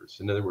years.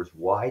 In other words,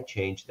 why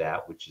change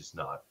that which is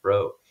not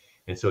broke?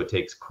 And so it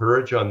takes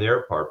courage on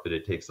their part, but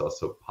it takes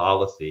also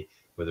policy,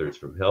 whether it's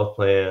from health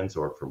plans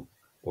or from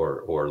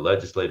or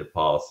legislative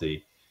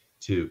policy,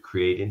 to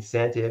create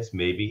incentives,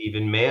 maybe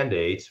even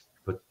mandates,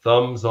 put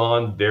thumbs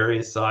on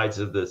various sides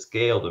of the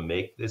scale to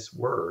make this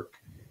work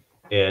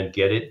and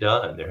get it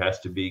done. There has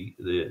to be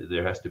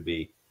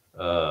the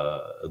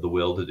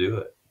will to do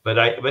it. But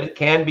it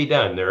can be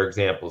done. There are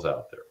examples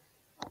out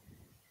there.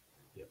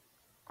 Yeah.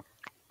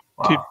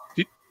 Wow.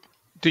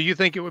 Do you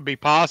think it would be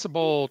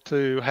possible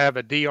to have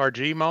a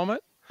DRG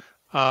moment?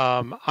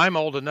 I'm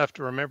old enough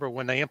to remember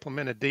when they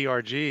implemented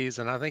DRGs,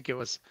 and I think it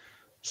was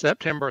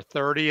September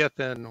 30th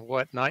in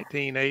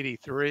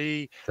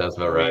 1983. Sounds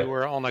about right. We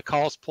were on a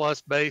cost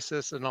plus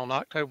basis, and on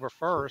October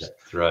 1st,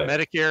 that's right,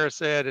 Medicare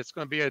said it's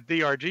going to be a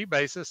DRG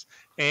basis,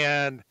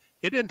 and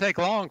it didn't take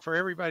long for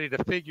everybody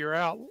to figure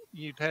out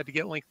you had to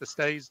get length of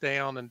stays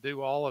down and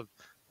do all of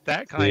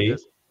that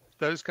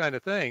those kind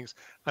of things.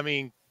 I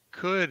mean,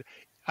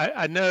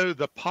 I know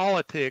the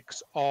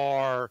politics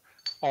are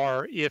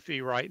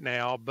iffy right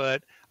now,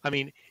 but I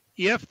mean,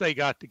 if they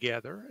got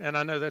together, and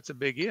I know that's a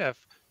big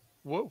if,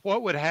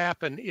 what would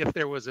happen if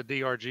there was a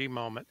DRG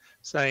moment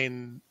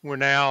saying we're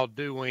now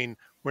going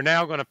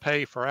to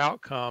pay for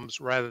outcomes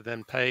rather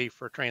than pay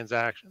for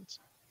transactions?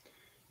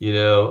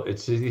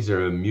 These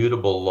are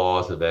immutable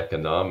laws of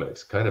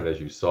economics, kind of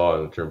as you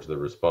saw in terms of the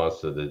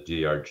response to the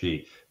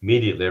DRG.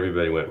 Immediately,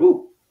 everybody went,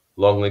 ooh,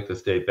 long length of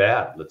stay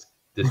bad. Let's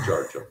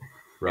discharge them.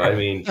 Right. I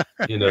mean,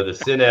 the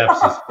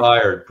synapse is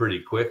fired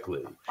pretty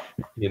quickly,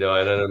 and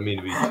I don't mean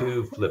to be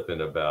too flippant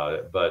about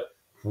it, but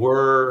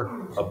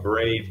were a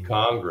brave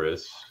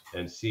Congress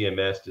and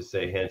CMS to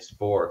say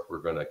henceforth,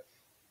 we're going to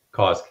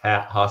cause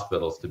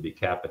hospitals to be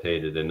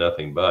capitated and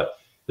nothing but,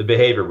 the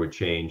behavior would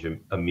change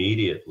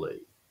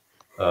immediately.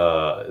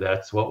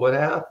 That's what would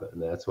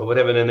happen.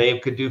 And they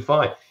could do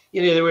fine.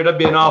 There would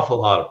be an awful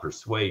lot of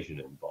persuasion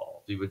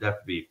involved. It would have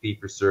to be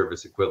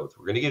fee-for-service equivalents.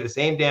 We're going to give the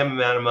same damn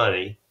amount of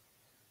money,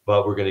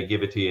 but we're going to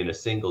give it to you in a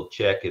single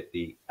check at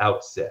the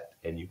outset.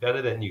 And you got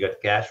the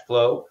cash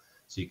flow,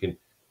 so you can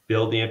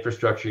build the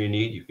infrastructure you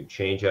need. You can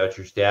change out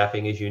your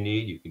staffing as you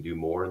need. You can do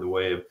more in the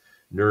way of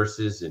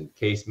nurses and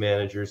case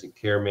managers and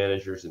care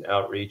managers and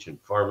outreach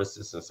and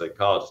pharmacists and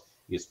psychologists.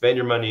 You can spend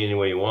your money any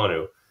way you want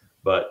to,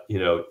 but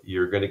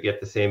you're going to get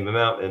the same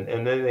amount,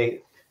 and then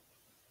they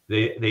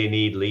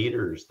need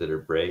leaders that are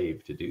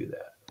brave to do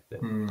that, I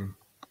think.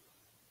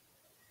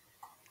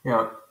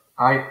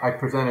 I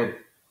presented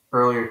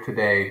earlier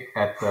today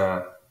at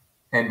the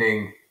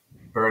Ending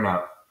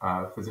Burnout,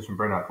 Physician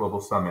Burnout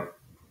Global Summit,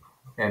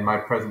 and my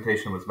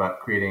presentation was about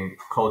creating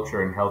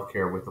culture in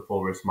healthcare with the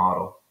full risk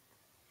model.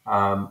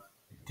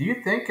 Do you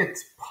think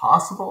it's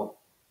possible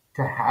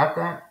to have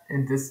that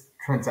in this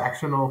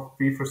transactional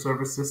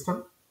fee-for-service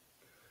system?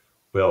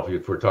 Well,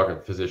 if we're talking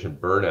physician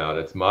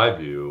burnout, it's my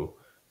view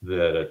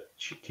that a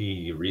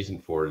key reason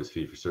for it is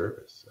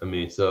fee-for-service. I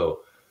mean,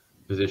 so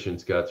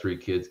physician's got 3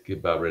 kids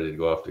about ready to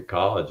go off to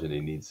college and he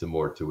needs some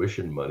more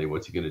tuition money.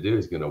 What's he going to do?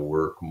 He's going to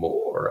work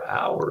more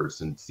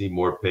hours and see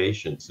more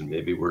patients and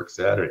maybe work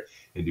Saturday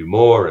and do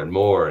more and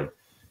more. And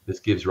this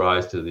gives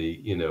rise to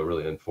the,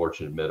 really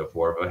unfortunate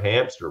metaphor of a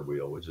hamster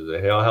wheel, which is a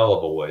hell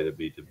of a way to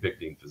be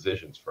depicting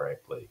physicians,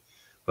 frankly.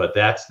 But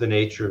that's the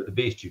nature of the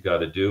beast. You've got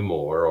to do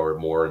more or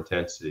more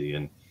intensity.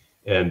 And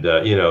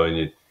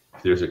if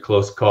there's a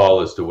close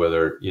call as to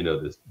whether,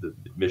 the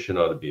admission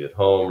ought to be at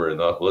home or in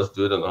the hospital, let's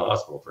do it in the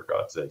hospital, for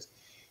God's sakes.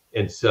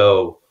 And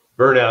so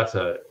burnout's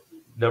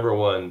number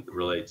one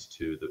relates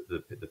to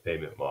the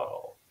payment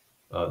model.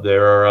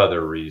 There are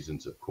other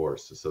reasons, of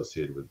course,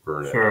 associated with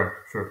burnout.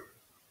 Sure.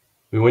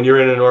 I mean, when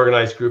you're in an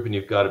organized group and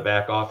you've got a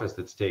back office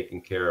that's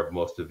taking care of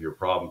most of your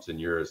problems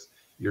and you're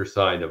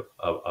assigned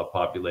a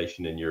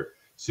population and you're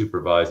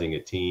supervising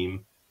a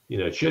team,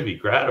 it should be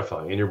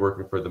gratifying, and you're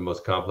working for the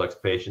most complex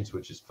patients,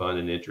 which is fun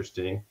and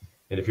interesting.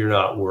 And if you're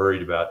not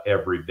worried about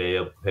every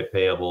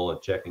payable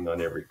and checking on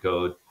every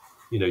code,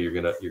 you're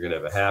gonna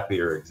have a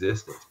happier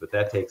existence. But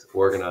that takes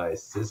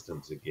organized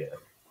systems again,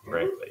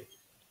 frankly.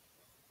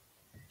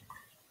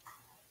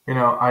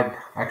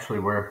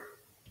 We're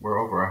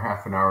over a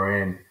half an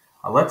hour in.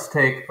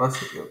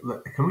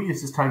 Can we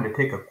use this time to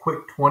take a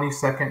quick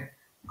 20-second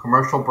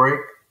commercial break,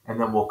 and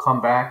then we'll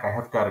come back. I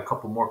have got a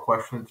couple more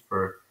questions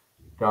for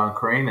Don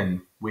Crane,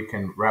 and we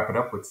can wrap it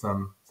up with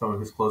some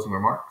of his closing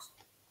remarks.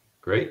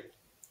 Great.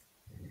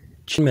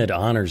 ChenMed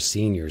honors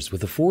seniors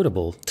with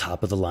affordable,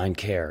 top-of-the-line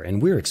care,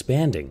 and we're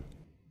expanding.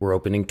 We're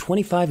opening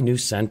 25 new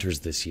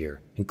centers this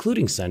year,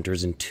 including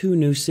centers in 2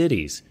 new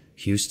cities,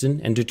 Houston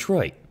and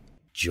Detroit.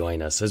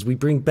 Join us as we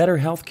bring better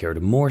healthcare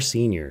to more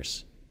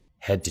seniors.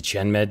 Head to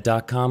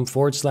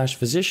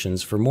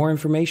chenmed.com/physicians for more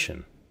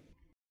information.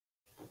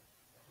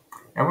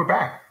 And we're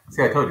back.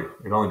 See, I told you,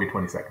 it'd only be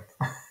 20 seconds.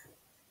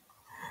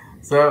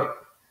 So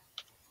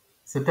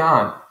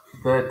Don,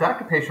 the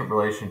doctor-patient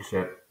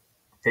relationship,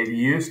 it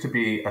used to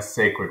be a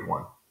sacred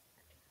one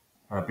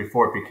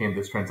before it became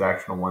this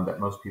transactional one that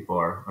most people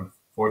are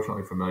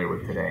unfortunately familiar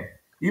with today.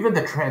 Even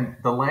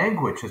the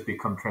language has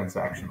become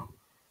transactional.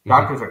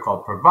 Doctors are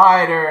called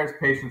providers,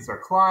 patients are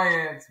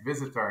clients,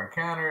 visits are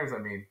encounters. I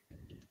mean,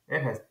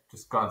 it has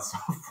just gone so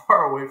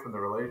far away from the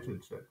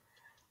relationship.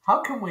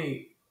 How can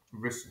we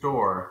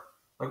restore,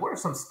 what are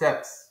some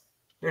steps?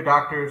 There are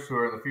doctors who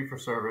are in the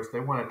fee-for-service.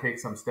 They want to take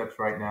some steps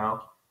right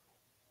now,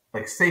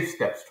 like safe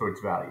steps towards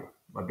value.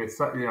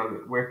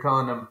 We're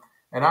telling them,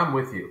 and I'm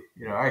with you.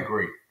 I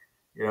agree.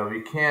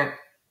 You can't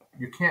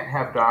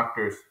have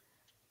doctors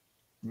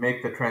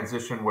make the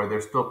transition where they're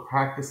still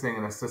practicing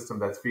in a system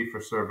that's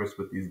fee-for-service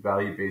with these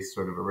value-based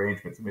sort of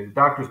arrangements. I mean, the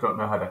doctors don't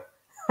know how to.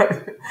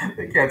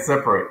 They can't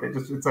separate.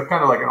 It's a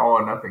kind of like an all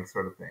or nothing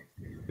sort of thing.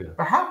 Yeah.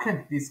 But how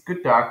can these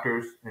good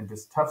doctors in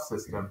this tough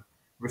system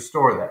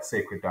restore that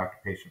sacred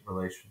doctor-patient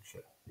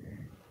relationship?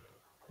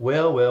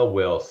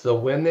 Well. So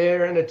when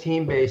they're in a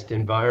team-based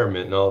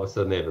environment and all of a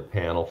sudden they have a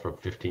panel from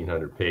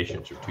 1,500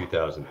 patients or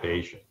 2,000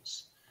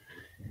 patients,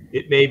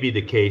 it may be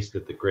the case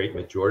that the great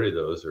majority of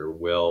those are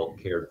well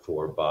cared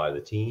for by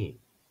the team,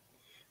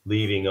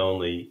 leaving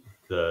only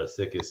the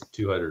sickest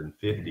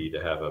 250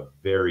 to have a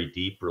very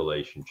deep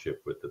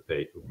relationship with the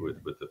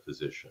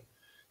physician.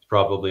 It's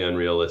probably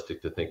unrealistic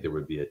to think there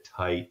would be a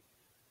tight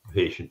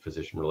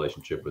patient-physician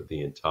relationship with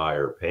the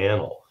entire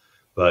panel.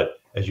 But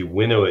as you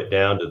winnow it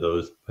down to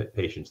those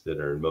patients that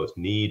are in most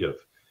need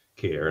of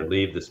care and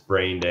leave the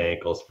sprained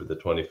ankles for the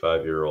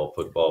 25-year-old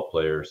football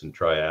players and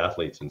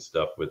triathletes and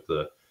stuff with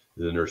the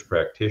nurse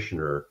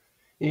practitioner,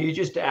 you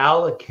just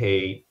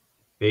allocate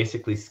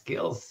basically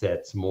skill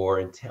sets more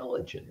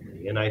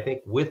intelligently. And I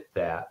think with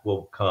that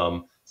will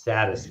come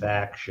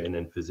satisfaction,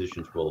 and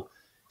physicians will,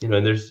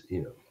 and there's,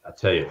 I'll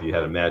tell you, if you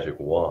had a magic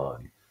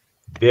wand,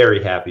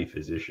 very happy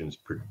physicians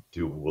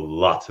do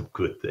lots of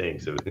good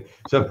things. So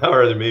somehow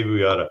or other, maybe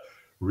we ought to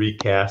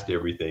recast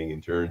everything in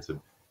terms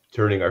of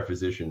turning our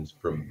physicians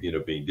from,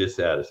 being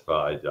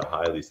dissatisfied to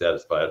highly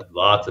satisfied.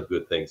 Lots of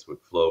good things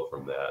would flow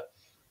from that.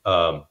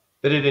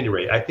 But at any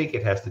rate, I think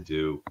it has to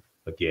do,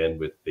 again,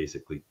 with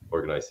basically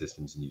organized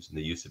systems and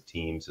the use of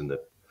teams and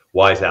the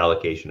wise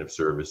allocation of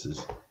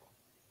services,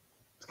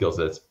 skill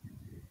sets.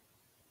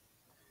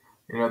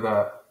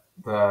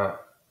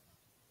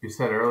 You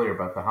said earlier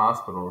about the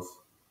hospitals.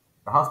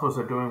 The hospitals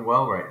are doing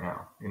well right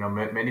now.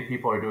 Many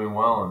people are doing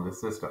well in the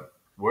system.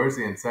 Where's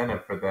the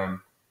incentive for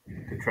them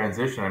to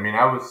transition? I mean,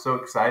 I was so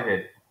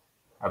excited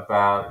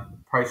about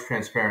price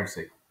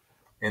transparency.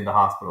 in the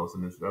hospitals,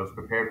 and I was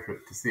prepared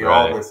to see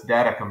Right. all this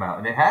data come out,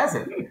 and it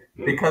hasn't,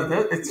 because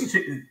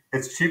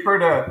it's cheaper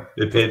to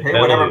pay pay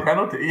whatever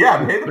penalty.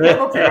 Yeah, pay the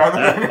penalty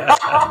rather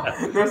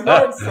than there's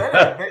no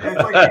incentive.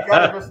 It's like you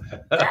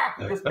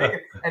gotta just make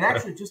it. And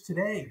actually, just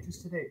today,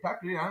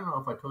 Dr. Dean, I don't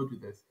know if I told you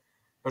this,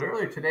 but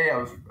earlier today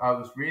I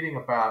was reading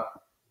about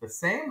the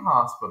same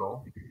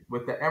hospital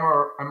with the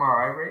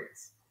MRI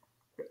rates.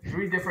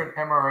 3 different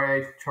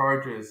MRI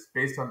charges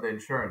based on the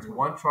insurance.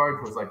 One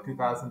charge was like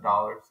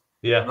 $2,000.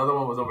 Yeah. Another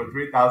one was over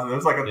 $3,000. There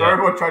was like a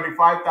third one charging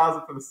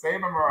 $5,000 for the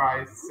same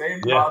MRI, same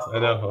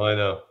hospital. I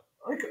know.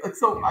 Like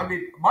so, I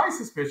mean, my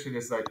suspicion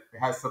is that it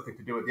has something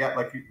to do with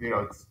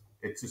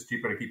it's just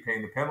cheaper to keep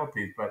paying the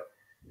penalties. But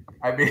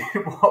I mean,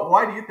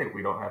 why do you think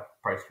we don't have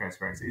price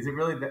transparency? Is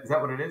that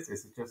what it is?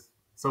 Is it just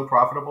so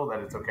profitable that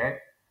it's okay?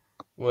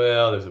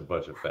 Well, there's a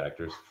bunch of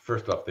factors.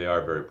 First off, they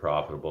are very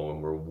profitable,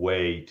 and we're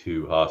way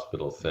too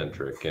hospital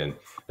centric, and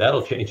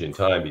that'll change in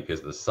time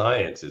because the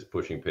science is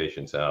pushing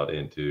patients out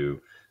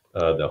into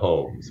the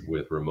homes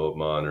with remote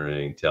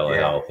monitoring,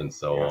 telehealth, and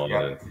so on.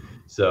 And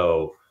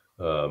so,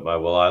 I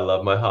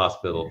love my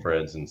hospital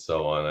friends and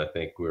so on. I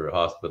think our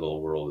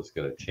hospital world is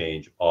going to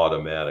change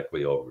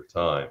automatically over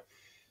time.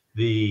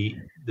 The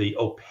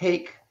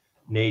opaque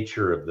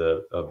nature of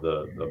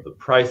the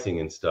pricing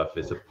and stuff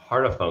is a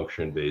part of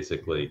function,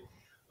 basically,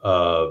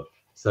 of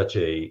such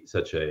a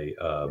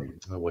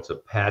what's a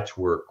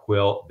patchwork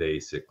quilt,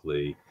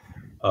 basically,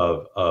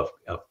 of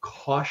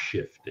cost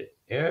shifting.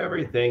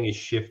 Everything is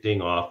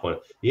shifting off.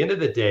 At the end of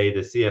the day, the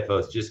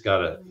CFO's just got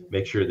to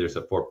make sure there's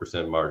a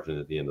 4% margin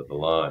at the end of the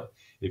line.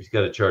 If he's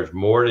got to charge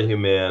more to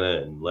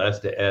Humana and less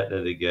to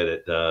Aetna to get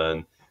it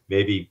done,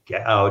 maybe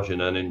gouge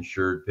an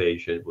uninsured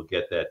patient, will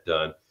get that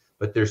done.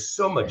 But there's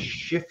so much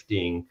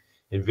shifting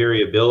and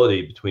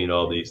variability between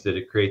all these that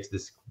it creates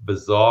this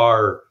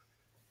bizarre,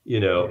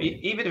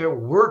 even if it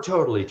were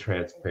totally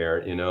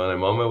transparent, and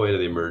I'm on my way to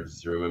the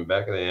emergency room and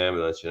back in the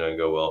ambulance, and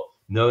go, well,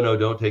 no,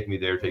 don't take me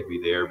there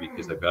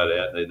because I've got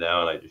Aetna now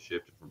and I just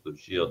shifted from Blue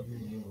Shield.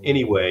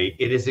 Anyway,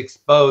 it has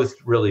exposed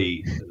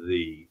really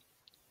the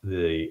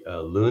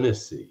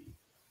lunacy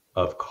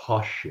of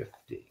cost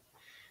shifting.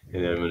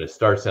 And I'm going to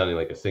start sounding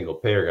like a single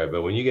payer guy,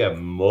 but when you get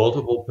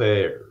multiple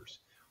payers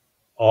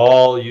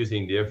all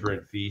using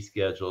different fee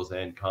schedules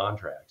and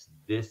contracts,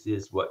 this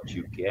is what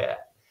you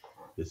get.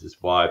 This is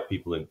why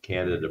people in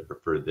Canada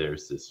prefer their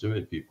system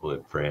and people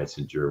in France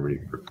and Germany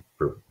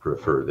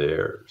prefer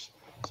theirs.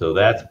 So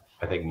that's,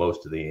 I think,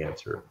 most of the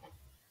answer.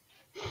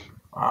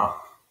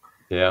 Wow.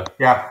 Yeah.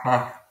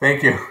 Yeah.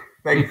 Thank you.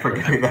 Thank you for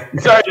giving that.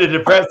 Sorry to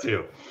depress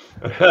you.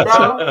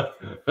 No.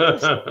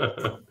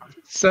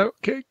 So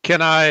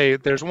can I,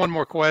 there's one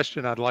more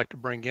question I'd like to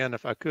bring in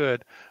if I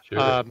could.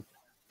 Sure.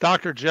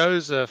 Dr.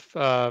 Joseph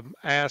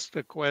asked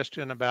a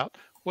question about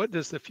what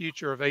does the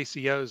future of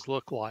ACOs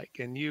look like?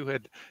 And you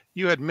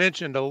had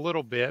mentioned a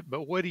little bit,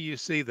 but what do you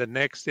see the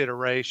next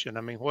iteration?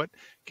 I mean, what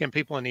can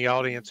people in the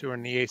audience who are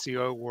in the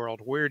ACO world,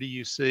 where do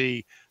you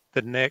see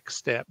the next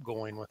step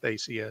going with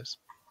ACOs?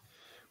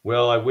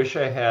 Well, I wish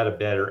I had a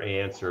better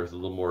answer. It's a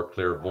little more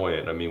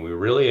clairvoyant. I mean, we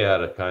really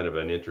at a kind of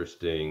an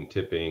interesting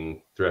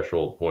tipping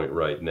threshold point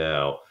right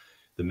now.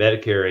 The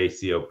Medicare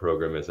ACO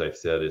program, as I've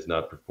said, has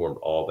not performed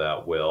all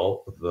that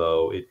well,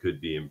 though it could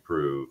be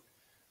improved.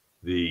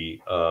 The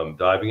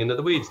diving into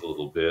the weeds a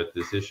little bit,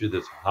 this issue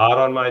that's hot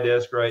on my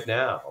desk right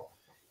now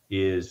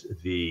is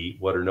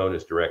what are known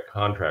as direct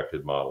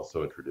contracted models.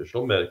 So in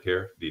traditional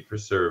Medicare, fee for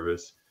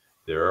service,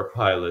 there are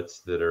pilots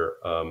that are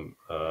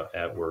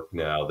at work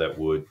now that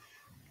would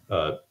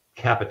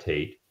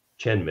capitate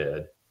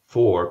ChenMed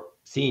for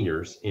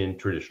seniors in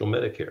traditional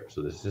Medicare.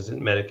 So this isn't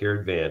Medicare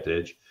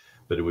Advantage,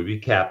 but it would be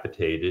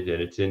capitated,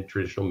 and it's in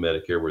traditional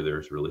Medicare where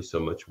there's really so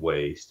much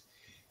waste.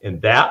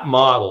 And that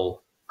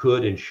model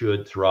could and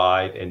should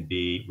thrive and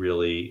be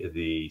really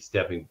the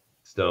stepping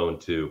stone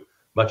to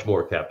much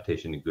more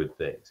capitation and good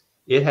things.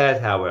 It has,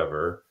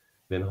 however,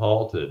 been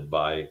halted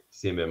by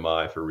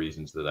CMMI for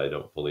reasons that I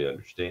don't fully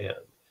understand.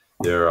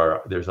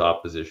 There's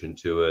opposition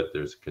to it.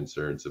 There's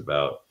concerns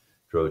about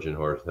Trojan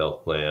horse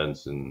health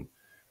plans and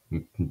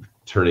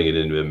turning it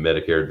into a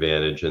Medicare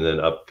Advantage and then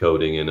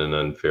upcoding in an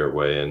unfair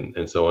way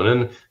and so on.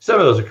 And some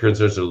of those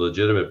concerns are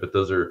legitimate, but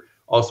those are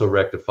also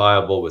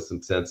rectifiable with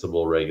some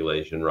sensible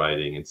regulation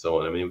writing and so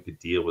on. I mean, we could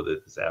deal with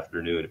it this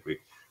afternoon if we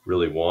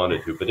really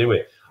wanted to. But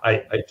anyway,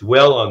 I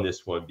dwell on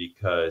this one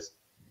because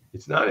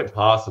it's not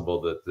impossible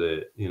that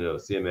the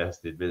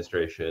CMS, the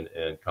administration,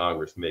 and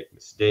Congress make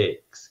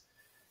mistakes.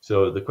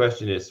 So the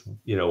question is,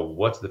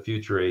 what's the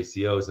future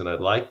ACOs? And I'd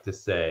like to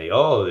say,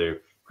 they're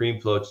cream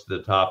floats to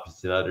the top.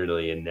 It's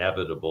utterly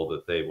inevitable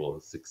that they will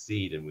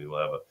succeed and we will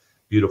have a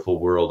beautiful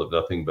world of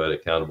nothing but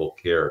accountable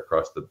care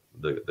across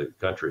the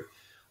country.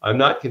 I'm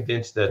not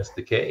convinced that's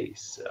the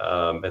case.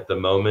 At the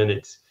moment,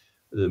 it's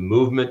the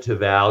movement to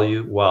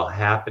value, while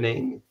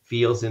happening,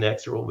 feels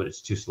inexorable, but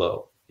it's too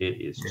slow.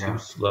 It is too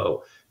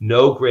slow.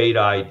 No great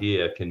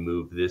idea can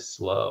move this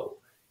slow.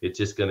 It's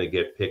just going to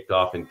get picked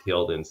off and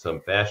killed in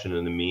some fashion.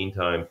 In the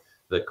meantime,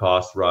 the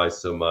costs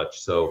rise so much.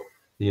 So,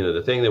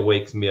 the thing that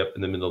wakes me up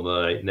in the middle of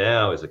the night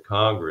now is a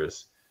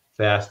Congress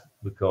fast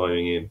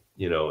becoming,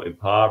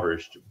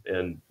 impoverished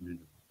and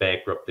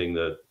bankrupting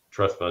the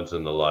trust funds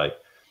and the like,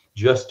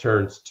 just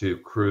turns to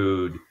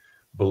crude,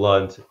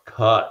 blunt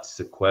cut.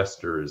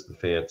 Sequester is the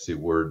fancy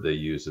word they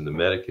use in the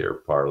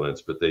Medicare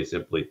parlance, but they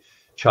simply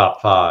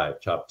chop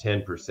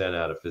 10%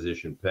 out of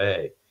physician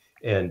pay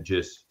and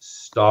just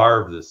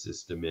starve the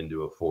system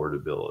into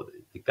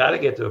affordability. You got to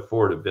get to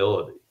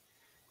affordability,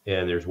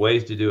 and there's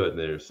ways to do it. And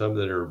there's some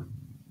that are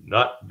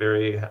not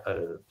very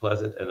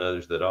pleasant and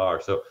others that are.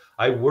 So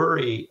I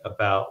worry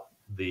about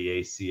the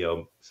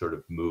ACO sort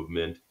of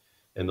movement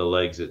and the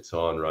legs it's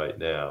on right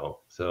now.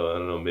 So I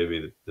don't know,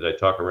 maybe did I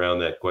talk around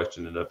that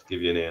question enough to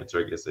give you an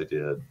answer? I guess I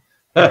did.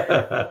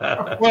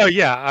 Well,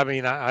 yeah, I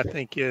mean, I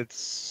think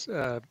it's,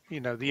 the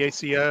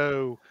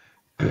ACO,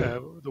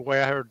 the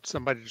way I heard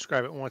somebody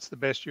describe it once, the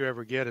best you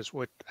ever get is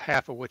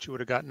half of what you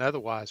would have gotten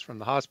otherwise from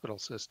the hospital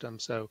system.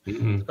 So it's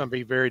going to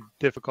be very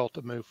difficult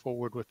to move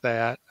forward with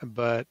that.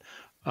 But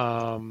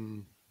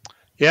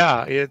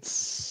yeah,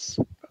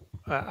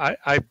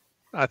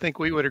 I think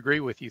we would agree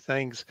with you.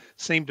 Things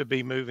seem to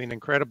be moving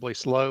incredibly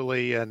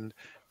slowly, and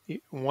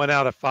 $1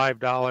 out of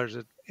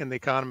 $5 in the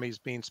economy is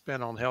being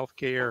spent on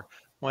healthcare.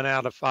 1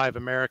 out of 5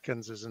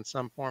 Americans is in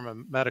some form of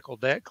medical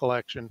debt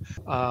collection.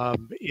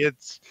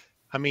 It's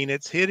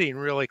hitting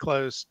really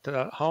close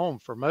to home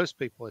for most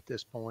people at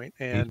this point.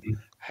 And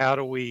how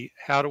do we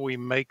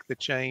make the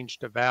change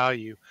to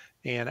value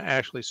and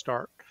actually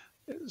start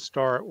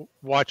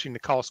watching the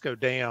costs go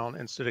down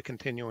instead of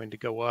continuing to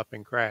go up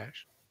and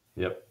crash?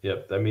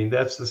 Yep. I mean,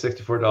 that's the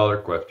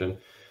 $64 question.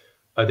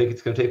 I think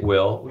it's going to take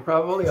will. We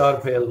probably ought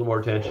to pay a little more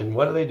attention.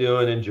 What are they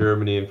doing in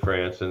Germany and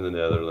France and the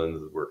Netherlands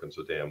that's working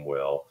so damn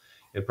well?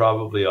 And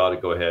probably ought to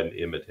go ahead and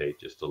imitate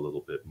just a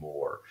little bit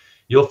more.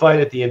 You'll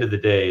find at the end of the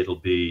day,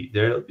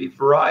 there'll be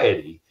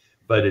variety,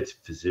 but it's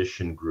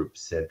physician group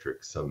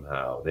centric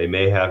somehow. They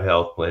may have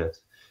health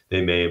plans.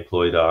 They may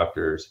employ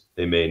doctors.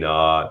 They may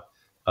not.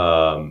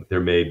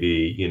 There may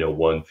be,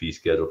 one fee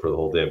schedule for the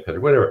whole damn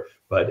country, whatever.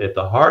 But at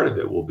the heart of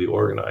it will be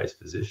organized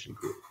physician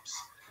groups.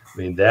 I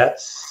mean,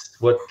 that's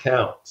what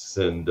counts,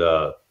 and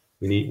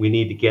we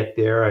need to get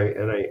there.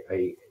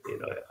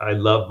 I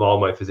love all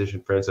my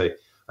physician friends.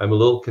 I'm a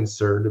little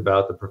concerned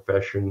about the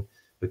profession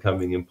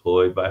becoming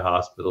employed by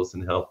hospitals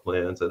and health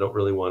plans. I don't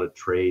really want to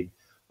trade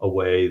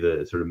away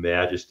the sort of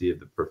majesty of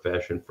the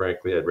profession.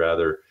 Frankly, I'd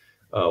rather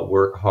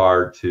work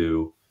hard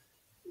to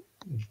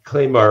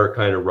claim our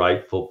kind of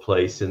rightful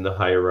place in the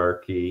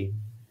hierarchy.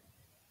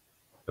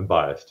 I'm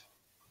biased.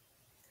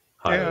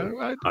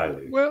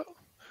 Highly.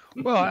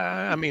 Well,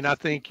 I mean, I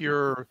think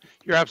you're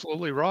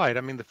absolutely right.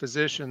 I mean, the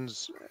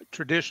physicians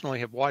traditionally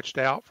have watched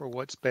out for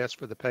what's best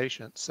for the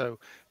patient. So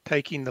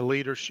taking the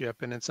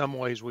leadership, and in some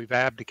ways we've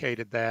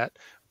abdicated that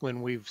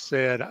when we've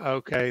said,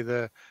 okay,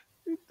 the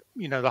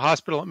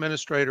hospital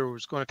administrator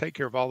was going to take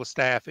care of all the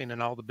staffing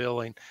and all the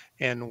billing,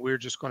 and we're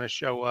just going to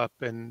show up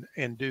and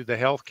do the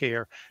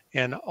healthcare.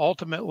 And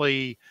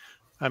ultimately,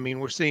 I mean,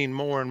 we're seeing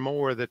more and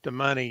more that the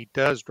money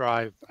does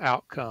drive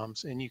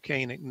outcomes, and you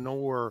can't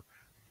ignore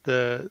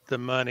the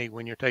money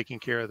when you're taking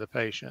care of the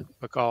patient,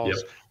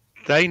 because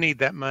they need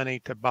that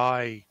money to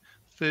buy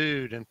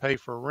food and pay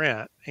for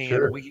rent,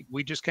 and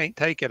we just can't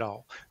take it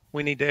all.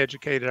 We need to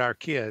educate our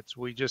kids.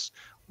 We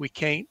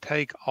can't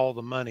take all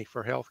the money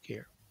for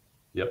healthcare.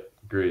 Yep,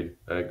 agreed.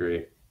 I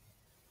agree.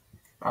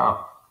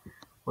 Wow.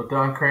 Well,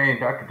 Don Crane,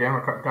 Dr.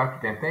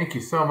 Dan, thank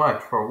you so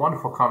much for a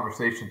wonderful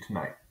conversation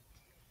tonight.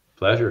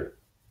 Pleasure.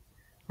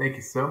 Thank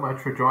you so much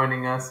for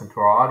joining us, and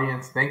to our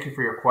audience, thank you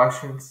for your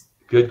questions.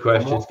 Good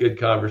questions, good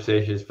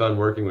conversations. Fun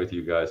working with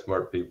you guys.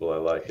 Smart people. I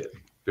like it.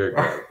 Very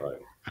gratifying.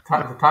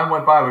 The time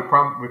went by. We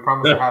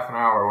promised a half an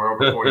hour. We're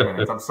over 40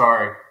 minutes. I'm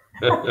sorry.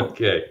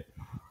 Okay.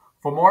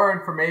 For more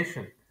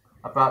information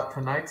about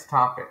tonight's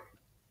topic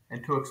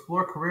and to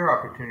explore career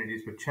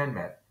opportunities with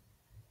ChenMed,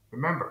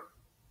 remember,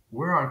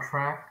 we're on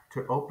track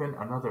to open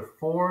another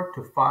 400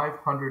 to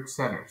 500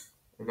 centers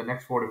in the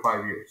next 4 to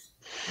 5 years.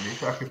 When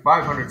you're talking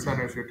 500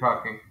 centers, you're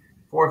talking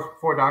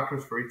four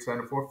doctors for each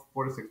center,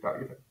 four to 6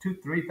 doctors,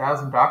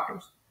 2,000-3,000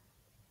 doctors,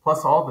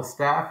 plus all the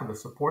staff and the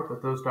support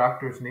that those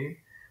doctors need.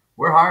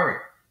 We're hiring.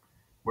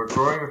 We're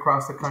growing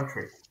across the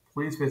country.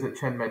 Please visit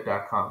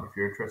chenmed.com if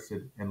you're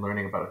interested in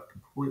learning about a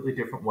completely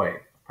different way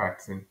of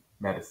practicing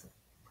medicine.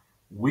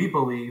 We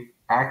believe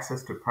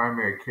access to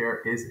primary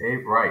care is a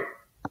right,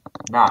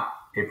 not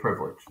a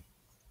privilege.